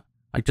 look at,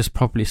 like, just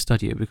properly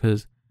study it.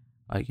 Because,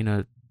 like,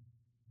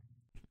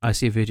 I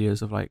see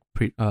videos of, like,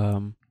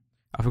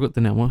 I forgot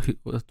the name.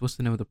 What's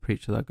the name of the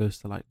preacher that goes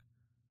to, like,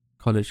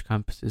 college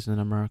campuses in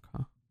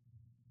America?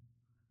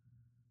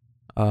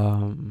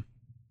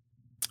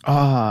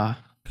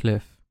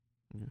 Cliff.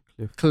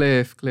 Yeah,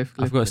 Cliff. Cliff.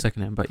 I forgot his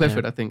second name, but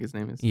Clifford, I think his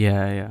name is.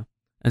 Yeah.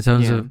 In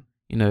terms of,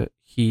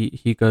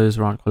 he goes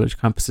around college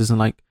campuses, and,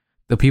 like,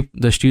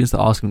 the students that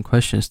ask him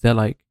questions, they're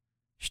like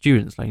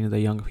students, like, they're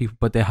younger people,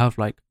 but they have,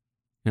 like,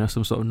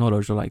 some sort of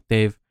knowledge, or like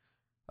they've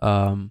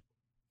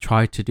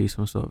tried to do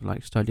some sort of,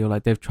 like, study, or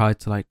like they've tried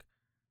to, like,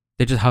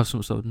 they just have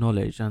some sort of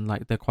knowledge, and,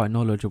 like, they're quite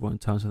knowledgeable in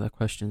terms of their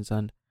questions.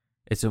 And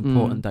it's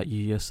important that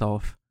you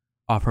yourself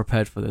are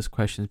prepared for those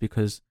questions,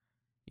 because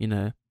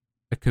it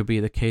could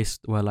be the case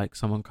where, like,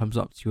 someone comes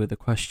up to you with a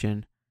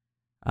question,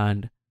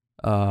 and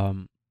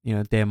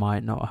they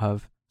might not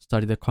have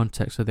studied the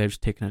context, so they've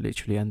just taken it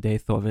literally and they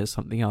thought of it as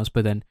something else.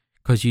 But then,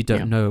 because you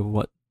don't know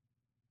what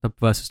the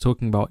verse is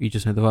talking about, you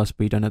just know the verse,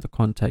 but you don't know the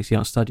context, you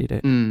haven't studied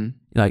it,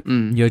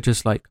 you're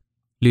just, like,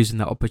 losing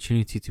that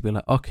opportunity to be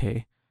like,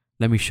 okay,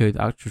 let me show you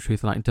the actual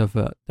truth, and, like,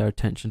 divert their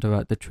attention,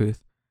 divert the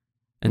truth,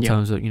 in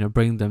terms of,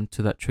 bring them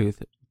to that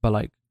truth. But,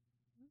 like,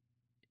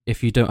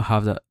 if you don't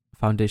have that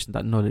foundation,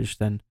 that knowledge,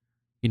 then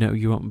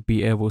you won't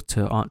be able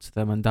to answer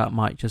them, and that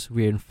might just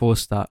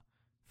reinforce that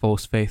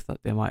false faith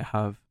that they might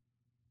have.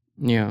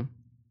 Yeah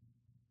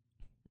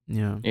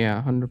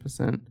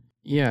 100%.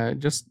 Yeah,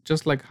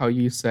 just like how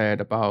you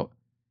said about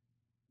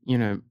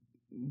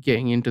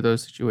getting into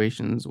those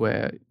situations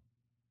where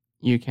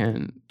you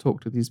can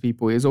talk to these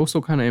people is also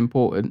kind of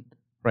important,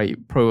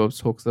 right? Proverbs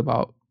talks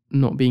about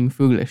not being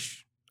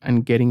foolish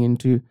and getting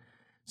into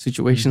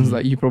situations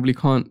that you probably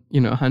can't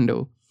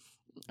handle.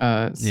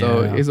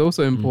 So it's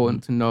also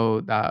important to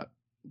know that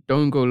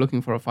don't go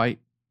looking for a fight,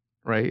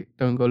 right?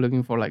 Don't go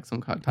looking for, like,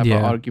 some kind of type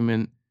of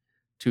argument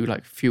to,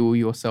 like, fuel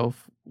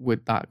yourself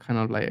with that kind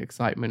of, like,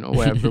 excitement or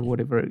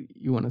whatever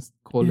you want to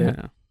call it.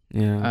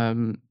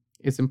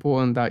 It's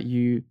important that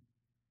you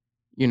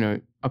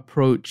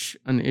approach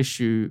an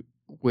issue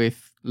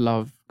with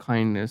love,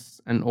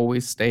 kindness, and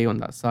always stay on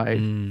that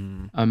side.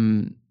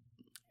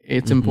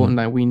 It's important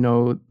that we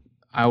know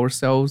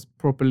ourselves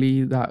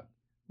properly, that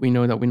we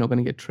know that we're not going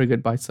to get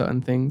triggered by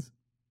certain things.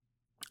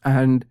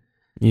 And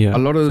a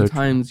lot of the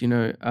times,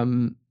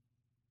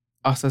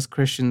 us as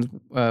Christians,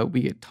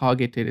 we get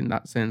targeted in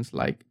that sense.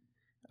 Like,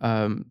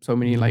 so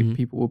many like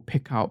people will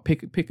pick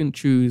and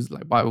choose,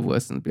 like, Bible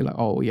verses and be like,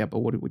 oh yeah, but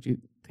what would you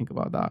think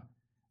about that?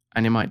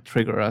 And it might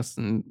trigger us,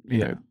 and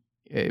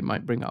it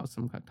might bring out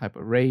some type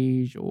of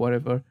rage or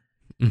whatever.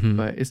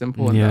 But it's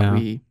important that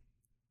we,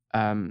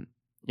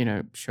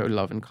 show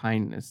love and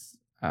kindness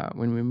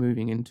when we're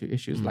moving into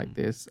issues like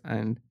this,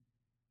 and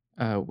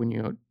when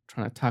you're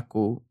trying to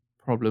tackle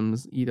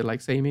problems, either,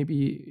 like, say,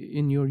 maybe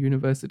in your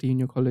university, in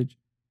your college,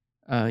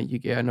 you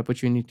get an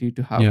opportunity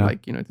to have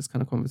like, this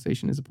kind of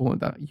conversation. It's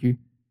important that you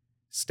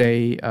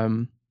stay,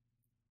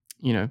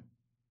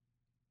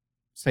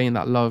 stay in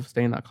that love,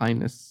 stay in that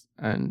kindness,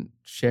 and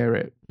share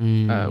it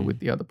with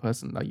the other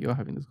person that you're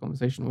having this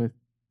conversation with.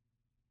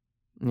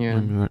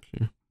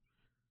 Exactly.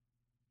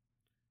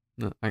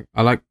 No,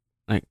 I like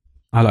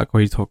what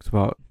you talked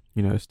about,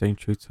 staying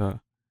true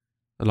to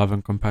the love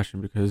and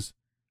compassion, because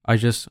I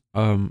was just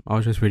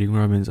reading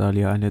Romans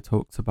earlier, and it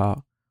talks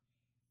about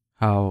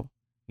how,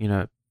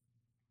 I'm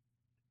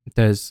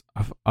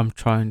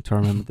trying to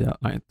remember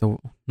I'm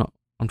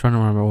trying to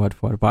remember word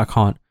for word, but I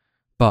can't.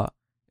 But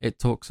it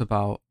talks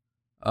about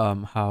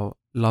how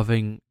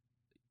loving,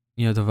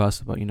 the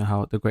verse about,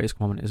 how the greatest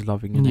commandment is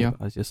loving your neighbor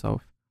as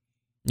yourself.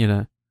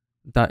 That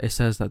it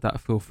says that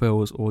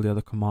fulfills all the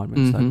other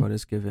commandments that God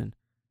has given.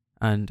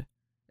 And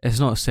it's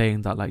not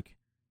saying that, like,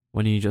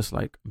 when you just,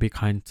 like, be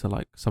kind to,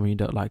 like, someone you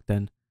don't like,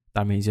 then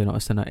that means you're not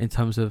a sinner. In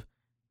terms of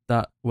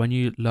that, when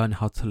you learn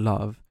how to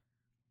love,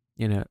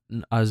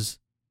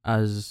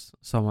 as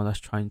someone that's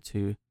trying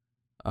to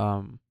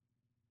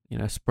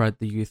spread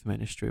the youth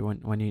ministry,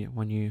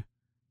 when you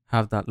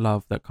have that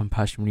love, that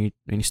compassion, when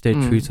you stay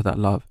true to that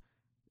love,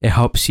 it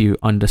helps you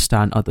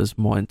understand others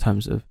more, in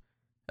terms of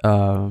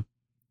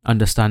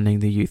understanding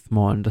the youth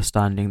more,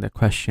 understanding their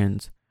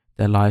questions,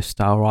 their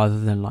lifestyle, rather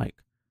than, like,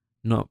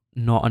 not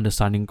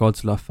understanding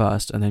God's love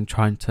first and then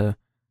trying to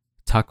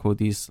tackle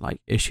these, like,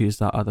 issues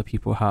that other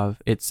people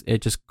have. It's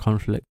just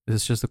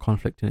a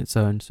conflict in its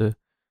own. So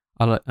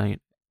I like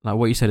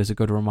what you said is a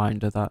good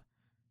reminder that,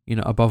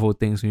 above all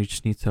things, we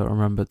just need to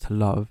remember to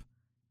love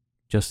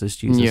just as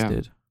Jesus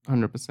did.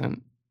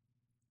 100%.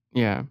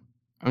 Yeah.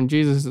 And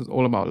Jesus is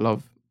all about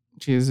love.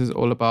 Jesus is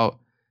all about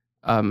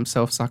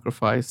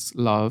self-sacrifice,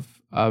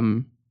 love,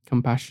 kind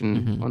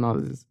compassion on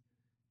others,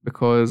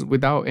 because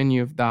without any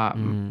of that,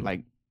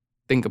 like,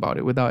 think about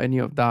it, without any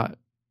of that,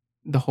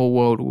 the whole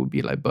world would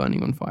be like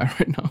burning on fire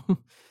right now.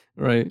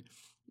 Right?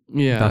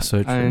 Yeah. That's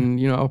so true. And,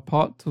 you know, our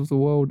parts of the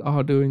world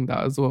are doing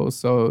that as well.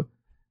 So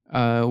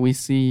we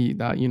see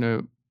that, you know,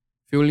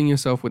 fueling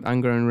yourself with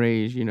anger and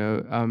rage, you know,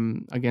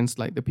 against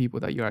like the people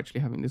that you're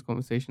actually having these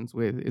conversations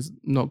with is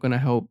not going to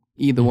help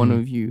either one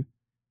of you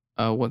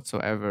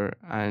whatsoever.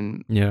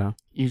 And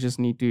you just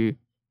need to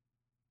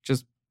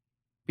just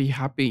be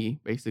happy,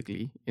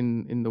 basically,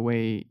 in the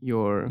way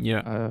you're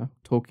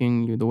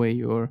talking, the way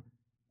you're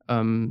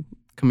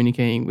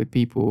communicating with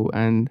people,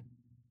 and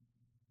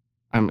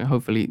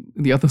hopefully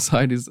the other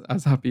side is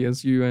as happy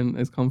as you and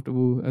as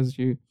comfortable as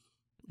you.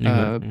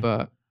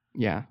 But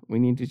yeah, we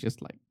need to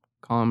just like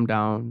calm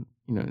down,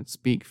 you know,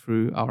 speak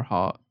through our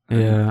heart.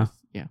 And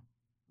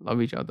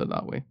love each other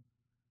that way.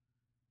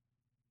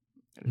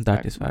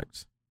 That is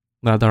facts.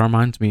 That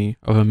reminds me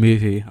of a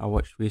movie I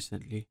watched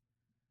recently.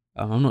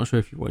 I'm not sure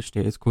if you watched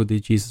it. It's called The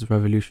Jesus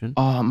Revolution.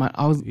 Oh man,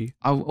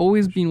 I've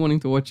always been wanting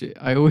to watch it.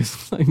 I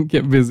always like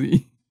get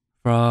busy.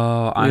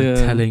 Bro, I'm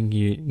telling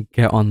you,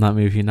 get on that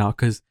movie now.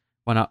 Because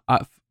when I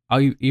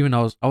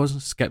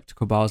wasn't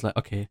skeptical, but I was like,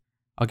 okay,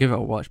 I'll give it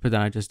a watch. But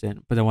then I just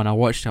didn't. But then when I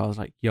watched it, I was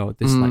like, yo,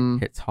 this like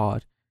hits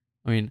hard.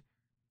 I mean,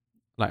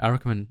 like, I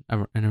recommend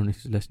anyone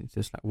who's listening to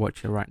this, like,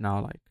 watch it right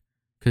now, like,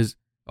 because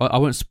I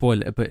won't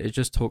spoil it, but it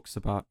just talks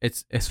about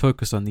it's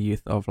focused on the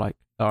youth of like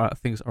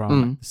things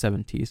around like the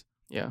 70s,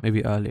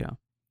 maybe earlier.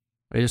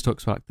 But it just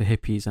talks about like the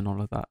hippies and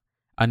all of that,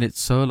 and it's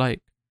so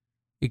like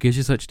it gives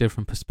you such a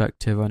different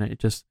perspective, and it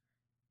just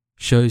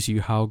shows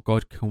you how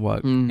God can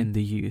work in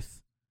the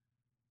youth.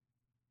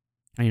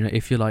 And you know,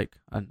 if you're like,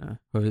 I don't know,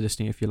 whoever's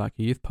listening, if you're like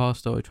a youth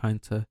pastor or trying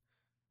to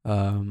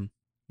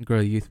grow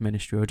a youth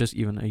ministry, or just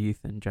even a youth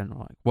in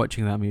general, like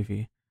watching that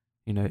movie,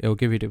 you know, it'll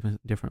give you a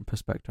different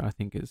perspective. I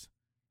think is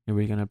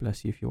really gonna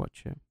bless you if you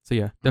watch it. So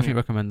yeah, definitely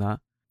recommend that.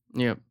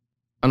 Yep.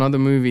 Another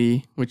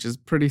movie which is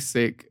pretty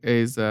sick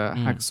is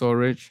Hacksaw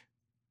Ridge,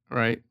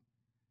 right?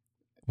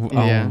 Oh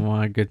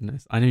my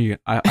goodness! I knew you.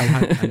 I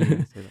knew you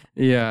would say that.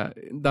 Yeah,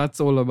 that's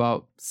all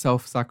about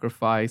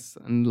self-sacrifice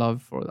and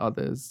love for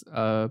others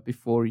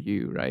before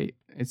you, right?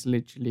 It's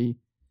literally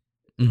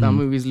that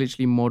movie is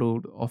literally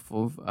modeled off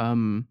of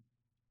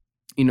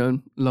you know,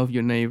 love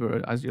your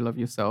neighbor as you love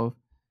yourself.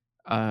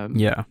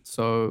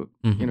 So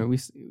you know,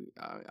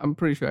 I'm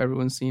pretty sure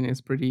everyone's seen it. It's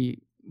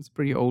a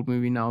pretty old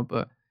movie now,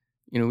 but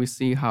you know, we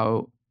see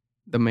how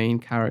the main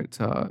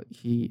character,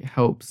 he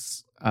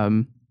helps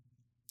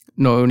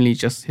not only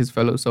just his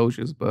fellow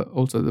soldiers, but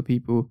also the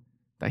people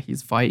that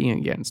he's fighting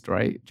against,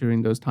 right,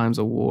 during those times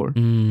of war.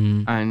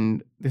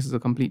 And this is a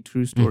complete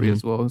true story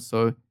as well.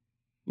 So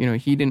you know,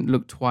 he didn't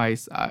look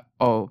twice at,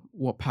 oh,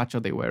 what patch are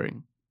they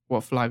wearing,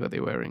 what flag are they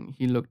wearing.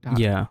 He looked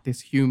at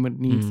this human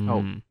needs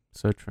help.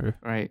 So true,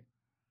 right?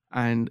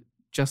 And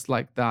just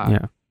like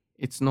that,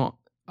 it's not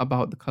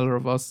about the color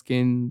of our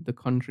skin, the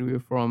country we're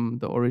from,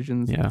 the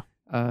origins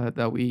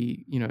that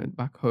we, you know,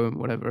 back home,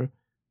 whatever.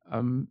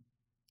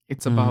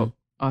 It's about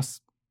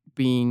us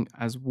being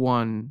as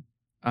one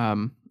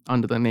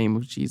under the name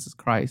of Jesus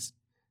Christ,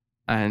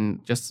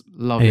 and just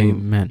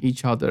loving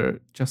each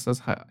other just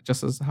as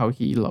how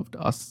he loved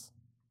us.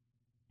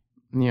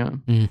 Yeah.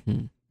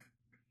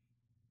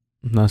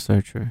 That's so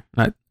true.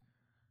 Like,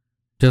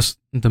 just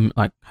the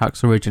like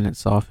Hacksaw Ridge in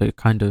itself, it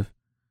kind of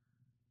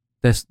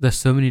there's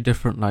so many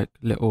different like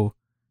little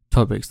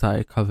topics that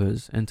it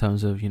covers in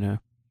terms of, you know,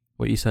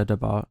 what you said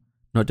about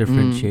not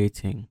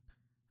differentiating.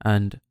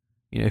 And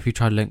you know, if you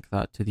try to link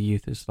that to the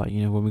youth, it's like,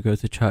 you know, when we go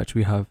to church,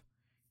 we have,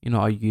 you know,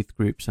 our youth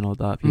groups and all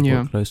that, people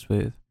we're close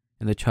with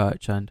in the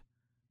church. And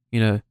you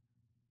know,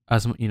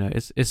 as you know,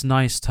 it's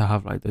nice to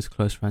have like those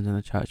close friends in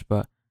the church,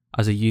 but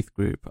as a youth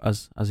group,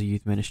 as a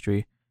youth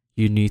ministry,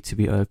 you need to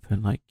be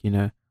open. Like, you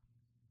know,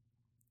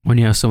 when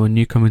you have someone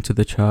new coming to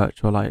the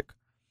church, or like,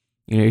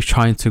 you know,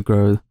 trying to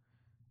grow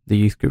the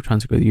youth group, trying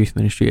to grow the youth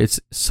ministry, it's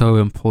so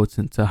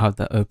important to have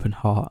that open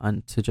heart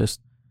and to just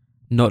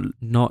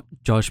not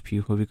judge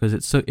people, because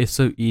it's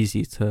so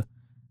easy to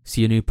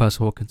see a new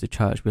person walk into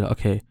church, be like,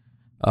 okay,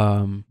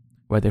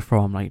 where they're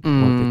from, like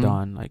what they've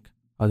done, like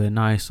are they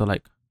nice, or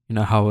like, you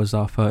know, how was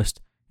our first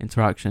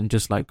interaction,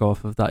 just like go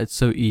off of that. It's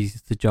so easy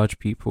to judge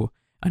people,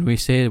 and we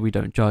say we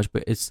don't judge,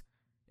 but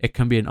it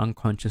can be an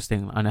unconscious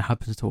thing, and it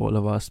happens to all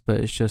of us.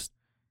 But it's just,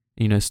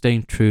 you know,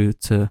 staying true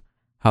to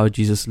how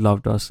Jesus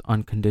loved us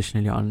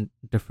unconditionally,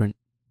 undifferent.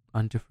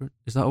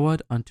 Is that a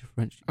word?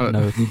 Undifferentiated?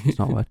 No, it's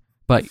not a word.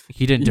 But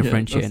he didn't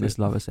differentiate in his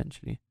love,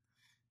 essentially.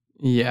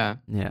 Yeah.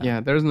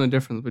 There's no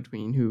difference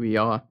between who we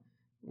are.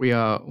 We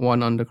are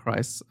one under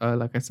Christ,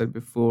 like I said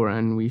before,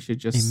 and we should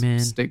just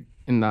stick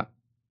in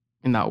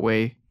that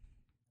way.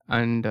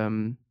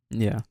 And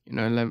you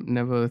know,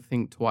 never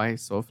think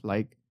twice of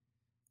like,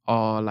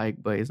 oh,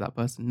 like, but is that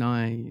person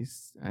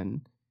nice?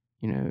 And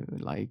you know,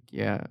 like,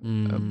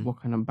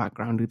 what kind of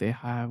background do they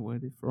have? Where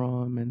they're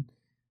from? And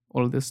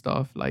all of this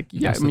stuff. Like,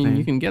 I mean,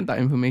 you can get that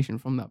information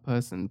from that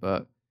person,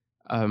 but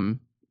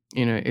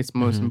you know, it's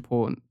most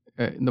important.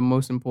 The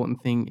most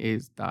important thing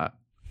is that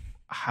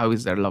how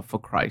is their love for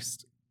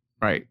Christ,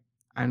 right?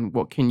 And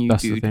what can you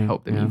That's the do to thing,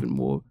 help them yeah. even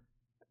more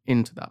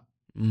into that?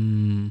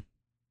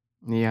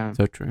 Yeah.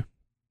 So true.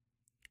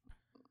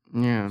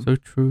 Yeah. So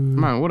true.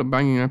 Man, what a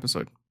banging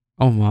episode.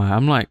 Oh my,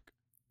 I'm like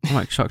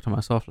shocked at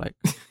myself. Like,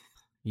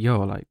 yo,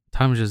 like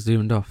time just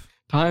zoomed off.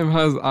 Time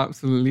has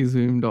absolutely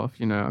zoomed off,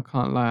 you know, I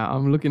can't lie.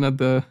 I'm looking at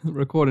the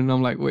recording and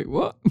I'm like, wait,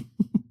 what?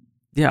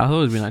 Yeah, I thought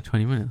it would be like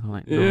 20 minutes. I'm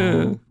like, no,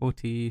 Yeah.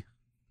 40.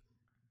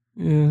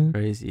 Yeah.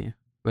 Crazy.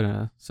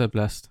 But so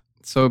blessed.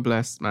 So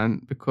blessed,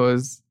 man,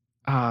 because,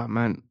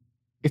 man,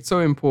 it's so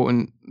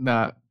important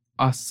that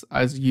us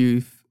as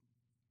youth,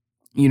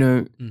 you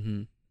know,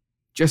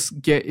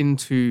 just get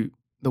into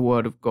the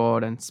word of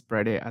God and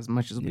spread it as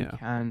much as we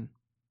can.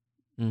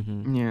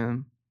 Yeah.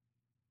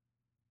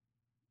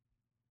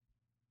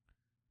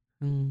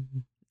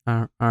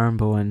 I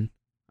remember when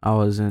I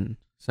was in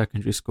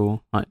secondary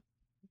school, like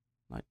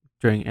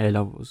during A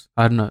levels.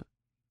 I don't know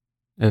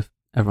if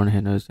everyone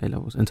here knows A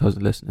levels in terms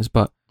of listeners,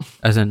 but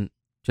as in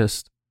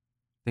just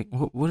think,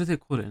 what do they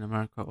call it in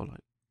America? Or like,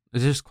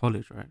 it's just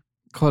college, right?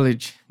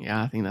 College,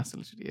 yeah, I think that's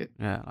literally it.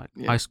 Yeah, like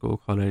high school,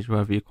 college,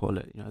 whatever you call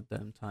it. You know, at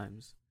them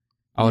times,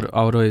 I would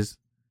always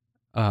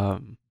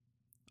kind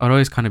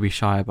of be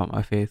shy about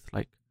my faith.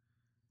 Like,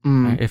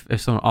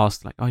 if someone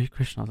asked, like, "Are you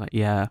Christian?" I was like,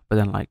 "Yeah," but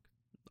then like,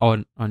 I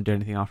wouldn't do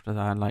anything after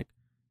that. And like,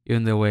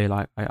 even the way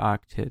like I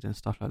acted and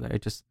stuff like that,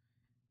 it just,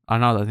 I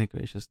now that I think of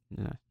it, it's just,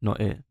 you know,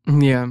 not it.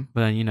 Yeah.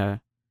 But then, you know,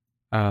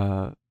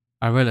 I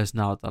realize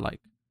now that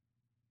like,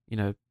 you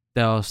know,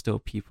 there are still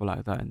people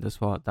like that in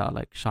this world that are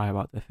like shy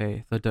about their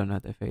faith or don't know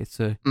their faith.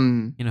 So,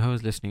 you know,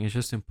 whoever's listening, it's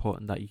just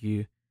important that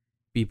you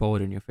be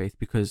bold in your faith,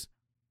 because,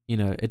 you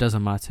know, it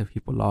doesn't matter if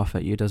people laugh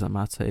at you. It doesn't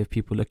matter if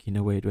people look in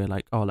a weird way,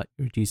 like, oh, like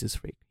you're a Jesus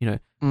freak. You know,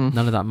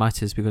 none of that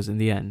matters, because in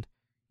the end,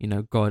 you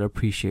know, God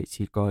appreciates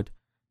you. God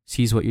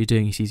sees what you're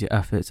doing. He sees your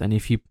efforts. And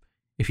if you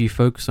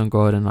focus on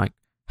God and like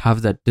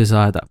have that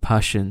desire, that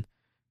passion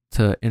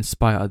to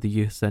inspire other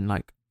youth, then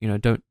like, you know,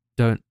 don't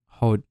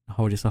hold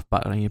yourself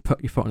back, and you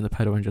put your foot on the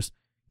pedal and just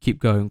keep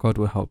going. God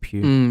will help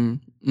you, and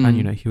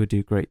you know, He will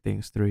do great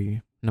things through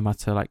you, no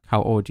matter like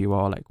how old you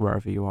are, like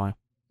wherever you are.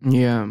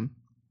 Yeah,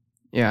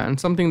 and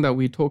something that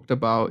we talked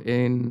about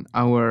in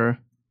our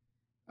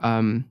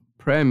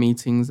prayer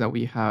meetings that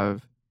we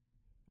have,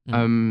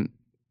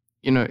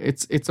 you know,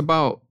 it's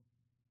about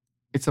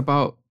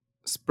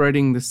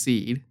spreading the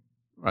seed,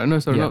 right? No,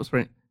 sorry, not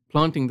spreading,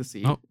 planting the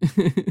seed. Oh,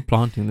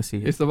 planting the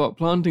seed. It's about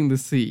planting the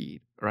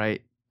seed,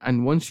 right?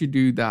 And once you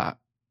do that,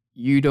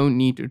 you don't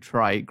need to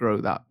try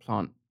grow that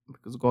plant,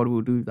 because God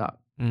will do that,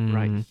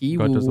 right? He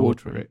God will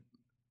water it,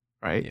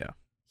 right? Yeah.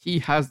 He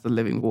has the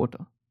living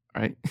water,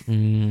 right?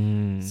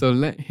 So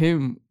let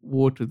Him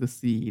water the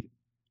seed.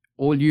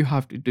 All you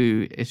have to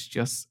do is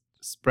just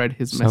spread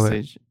His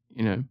message,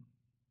 you know?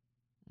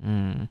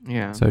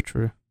 Yeah. So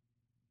true.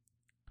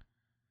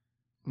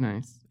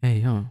 Nice. Hey,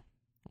 yo.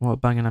 What a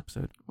banging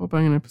episode. What a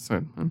banging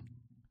episode, man.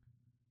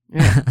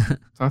 Yeah.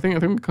 So I think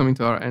we're coming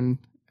to our end.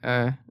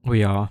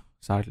 We are,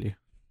 sadly.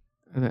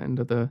 At the end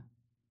of the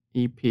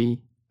EP.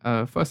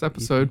 First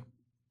episode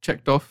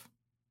checked off.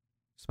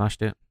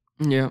 Smashed it.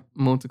 Yeah,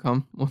 more to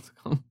come.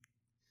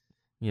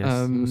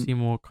 Yes, we'll see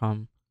more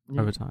come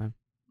over time.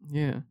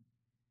 Yeah.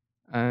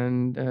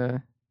 And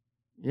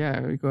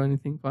we got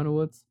anything, final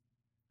words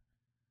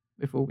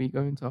before we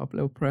go into our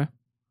little prayer?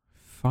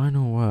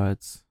 Final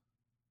words.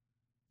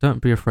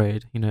 Don't be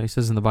afraid. You know, it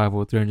says in the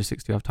Bible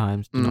 365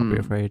 times, do not be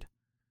afraid.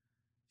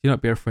 Do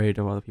not be afraid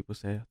of what other people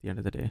say. At the end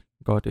of the day,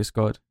 God is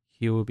God.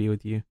 He will be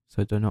with you.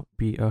 So do not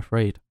be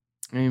afraid.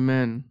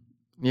 Amen.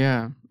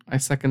 Yeah, I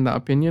second that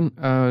opinion.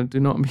 Do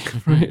not be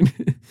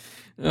afraid.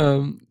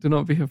 Do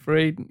not be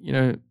afraid. You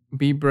know,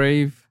 be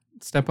brave.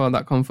 Step out of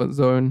that comfort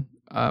zone.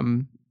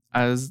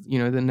 As you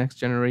know, the next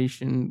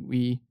generation,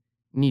 we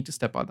need to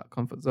step out of that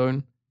comfort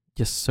zone.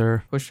 Yes,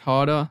 sir. Push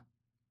harder.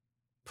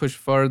 Push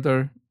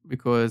further,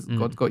 because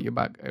God's got your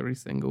back every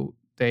single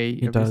day,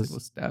 every single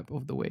step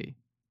of the way.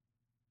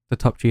 The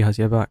top G has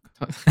your back.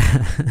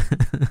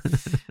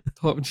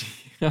 Top G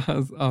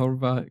has our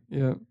back.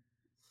 Yeah.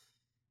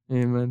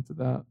 Amen to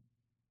that.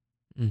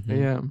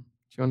 Yeah. Do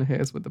you want to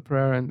hit us with the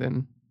prayer, and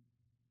then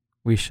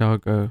we shall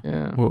go?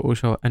 Yeah. We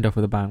shall end off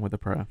with a bang with the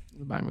prayer.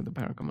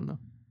 Come on now.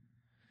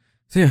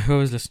 So yeah,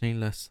 whoever's listening,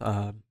 let's you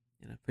know,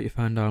 put your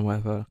phone down,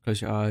 whatever,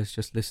 close your eyes,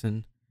 just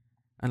listen,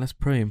 and let's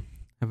pray.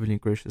 Heavenly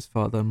gracious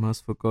Father,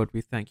 merciful God,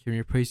 we thank you and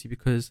we praise you,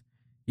 because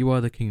you are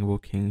the King of all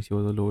kings, you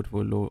are the Lord of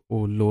all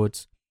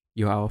lords.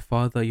 You are our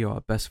Father, you are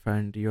our best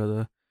friend, you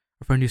are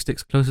a friend who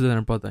sticks closer than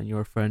a brother, and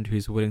you're a friend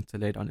who's willing to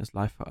lay down his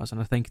life for us.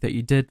 And I thank you that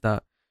you did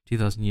that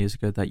 2,000 years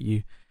ago, that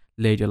you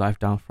laid your life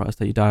down for us,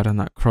 that you died on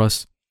that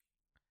cross.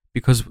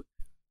 Because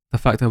the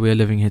fact that we are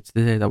living here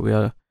today, that we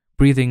are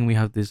breathing, we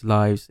have these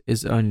lives,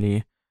 is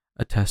only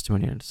a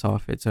testimony in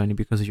itself. It's only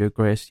because of your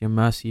grace, your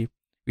mercy.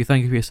 We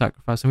thank you for your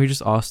sacrifice, and we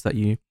just ask that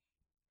you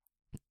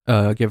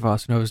give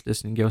us, and whoever's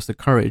listening, give us the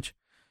courage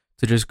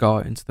to just go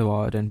out into the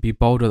world and be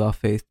bold with our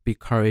faith, be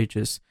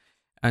courageous,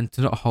 and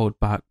to not hold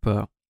back,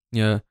 but,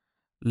 you know,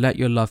 let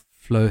your love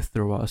flow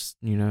through us,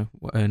 you know,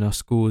 in our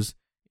schools,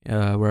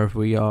 wherever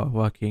we are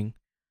working,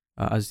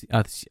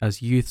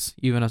 as youths,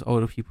 even as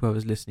older people who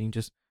are listening.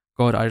 Just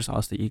God, I just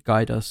ask that you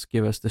guide us,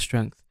 give us the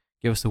strength,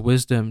 give us the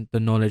wisdom, the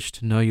knowledge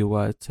to know your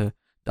word, to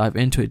dive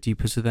into it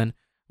deeper. So then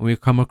when we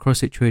come across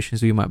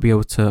situations, we might be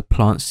able to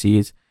plant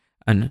seeds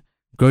and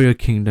grow your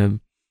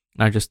kingdom.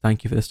 And I just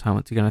thank you for this time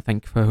once again. I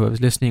thank you for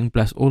whoever's listening.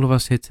 Bless all of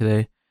us here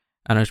today.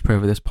 And I just pray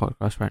over this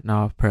podcast right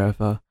now. I pray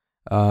over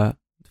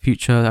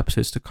future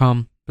episodes to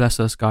come. Bless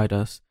us, guide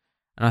us.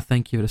 And I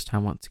thank you for this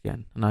time once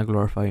again. And I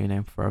glorify your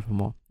name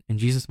forevermore. In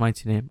Jesus'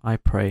 mighty name, I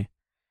pray.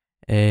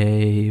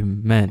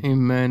 Amen.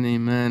 Amen.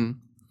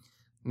 Amen.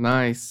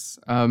 Nice.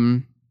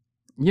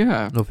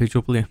 Yeah. Love you,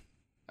 Jubilee.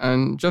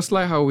 And just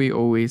like how we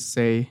always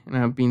say, and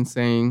I've been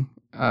saying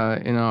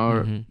in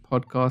our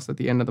podcast at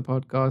the end of the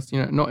podcast,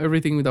 not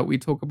everything that we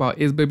talk about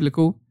is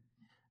biblical.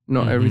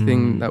 Not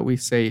everything that we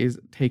say is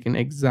taken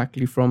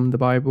exactly from the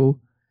Bible.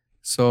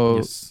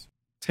 So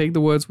take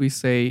the words we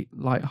say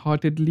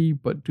lightheartedly,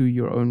 but do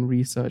your own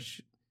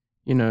research.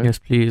 Yes,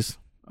 please.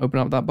 Open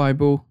up that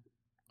Bible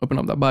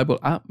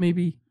app,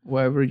 maybe,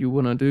 whatever you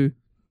want to do.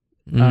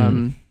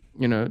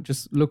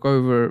 Just look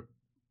over.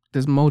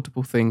 There's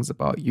multiple things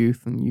about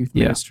youth and youth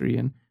ministry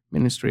and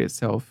ministry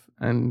itself.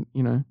 And,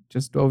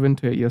 just delve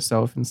into it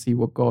yourself and see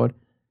what God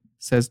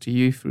says to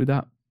you through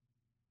that.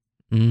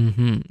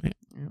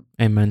 Yep.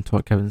 Amen to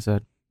what Kevin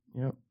said.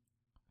 Yep.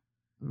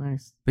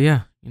 Nice. But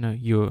yeah,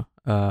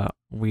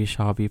 we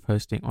shall be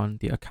posting on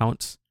the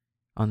accounts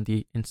on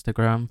the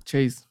Instagram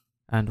Chase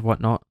and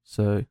whatnot.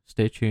 So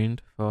stay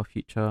tuned for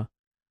future,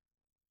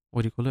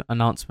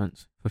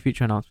 announcements. For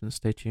future announcements,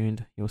 stay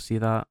tuned. You'll see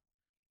that.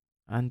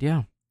 And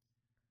yeah.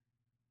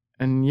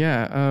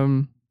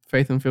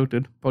 Faith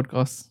Unfiltered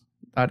Podcast.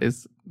 That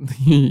is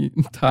the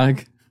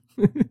tag.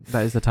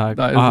 That is the tag.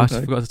 I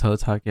actually forgot to tell the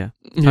tag, yeah.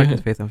 Tag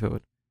is Faith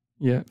Unfiltered.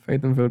 Yeah,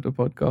 Faith Unfiltered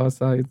Podcast.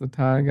 That is the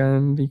tag.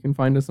 And you can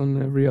find us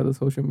on every other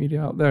social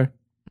media out there.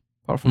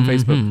 Apart from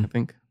Facebook, I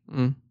think.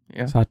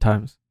 Yeah. Sad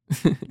times.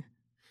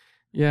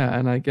 Yeah,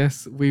 and I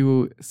guess we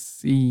will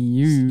see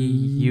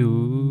you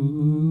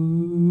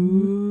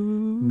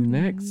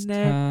next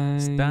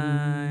time.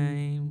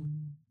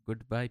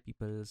 Goodbye,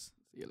 peoples.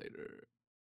 See you later.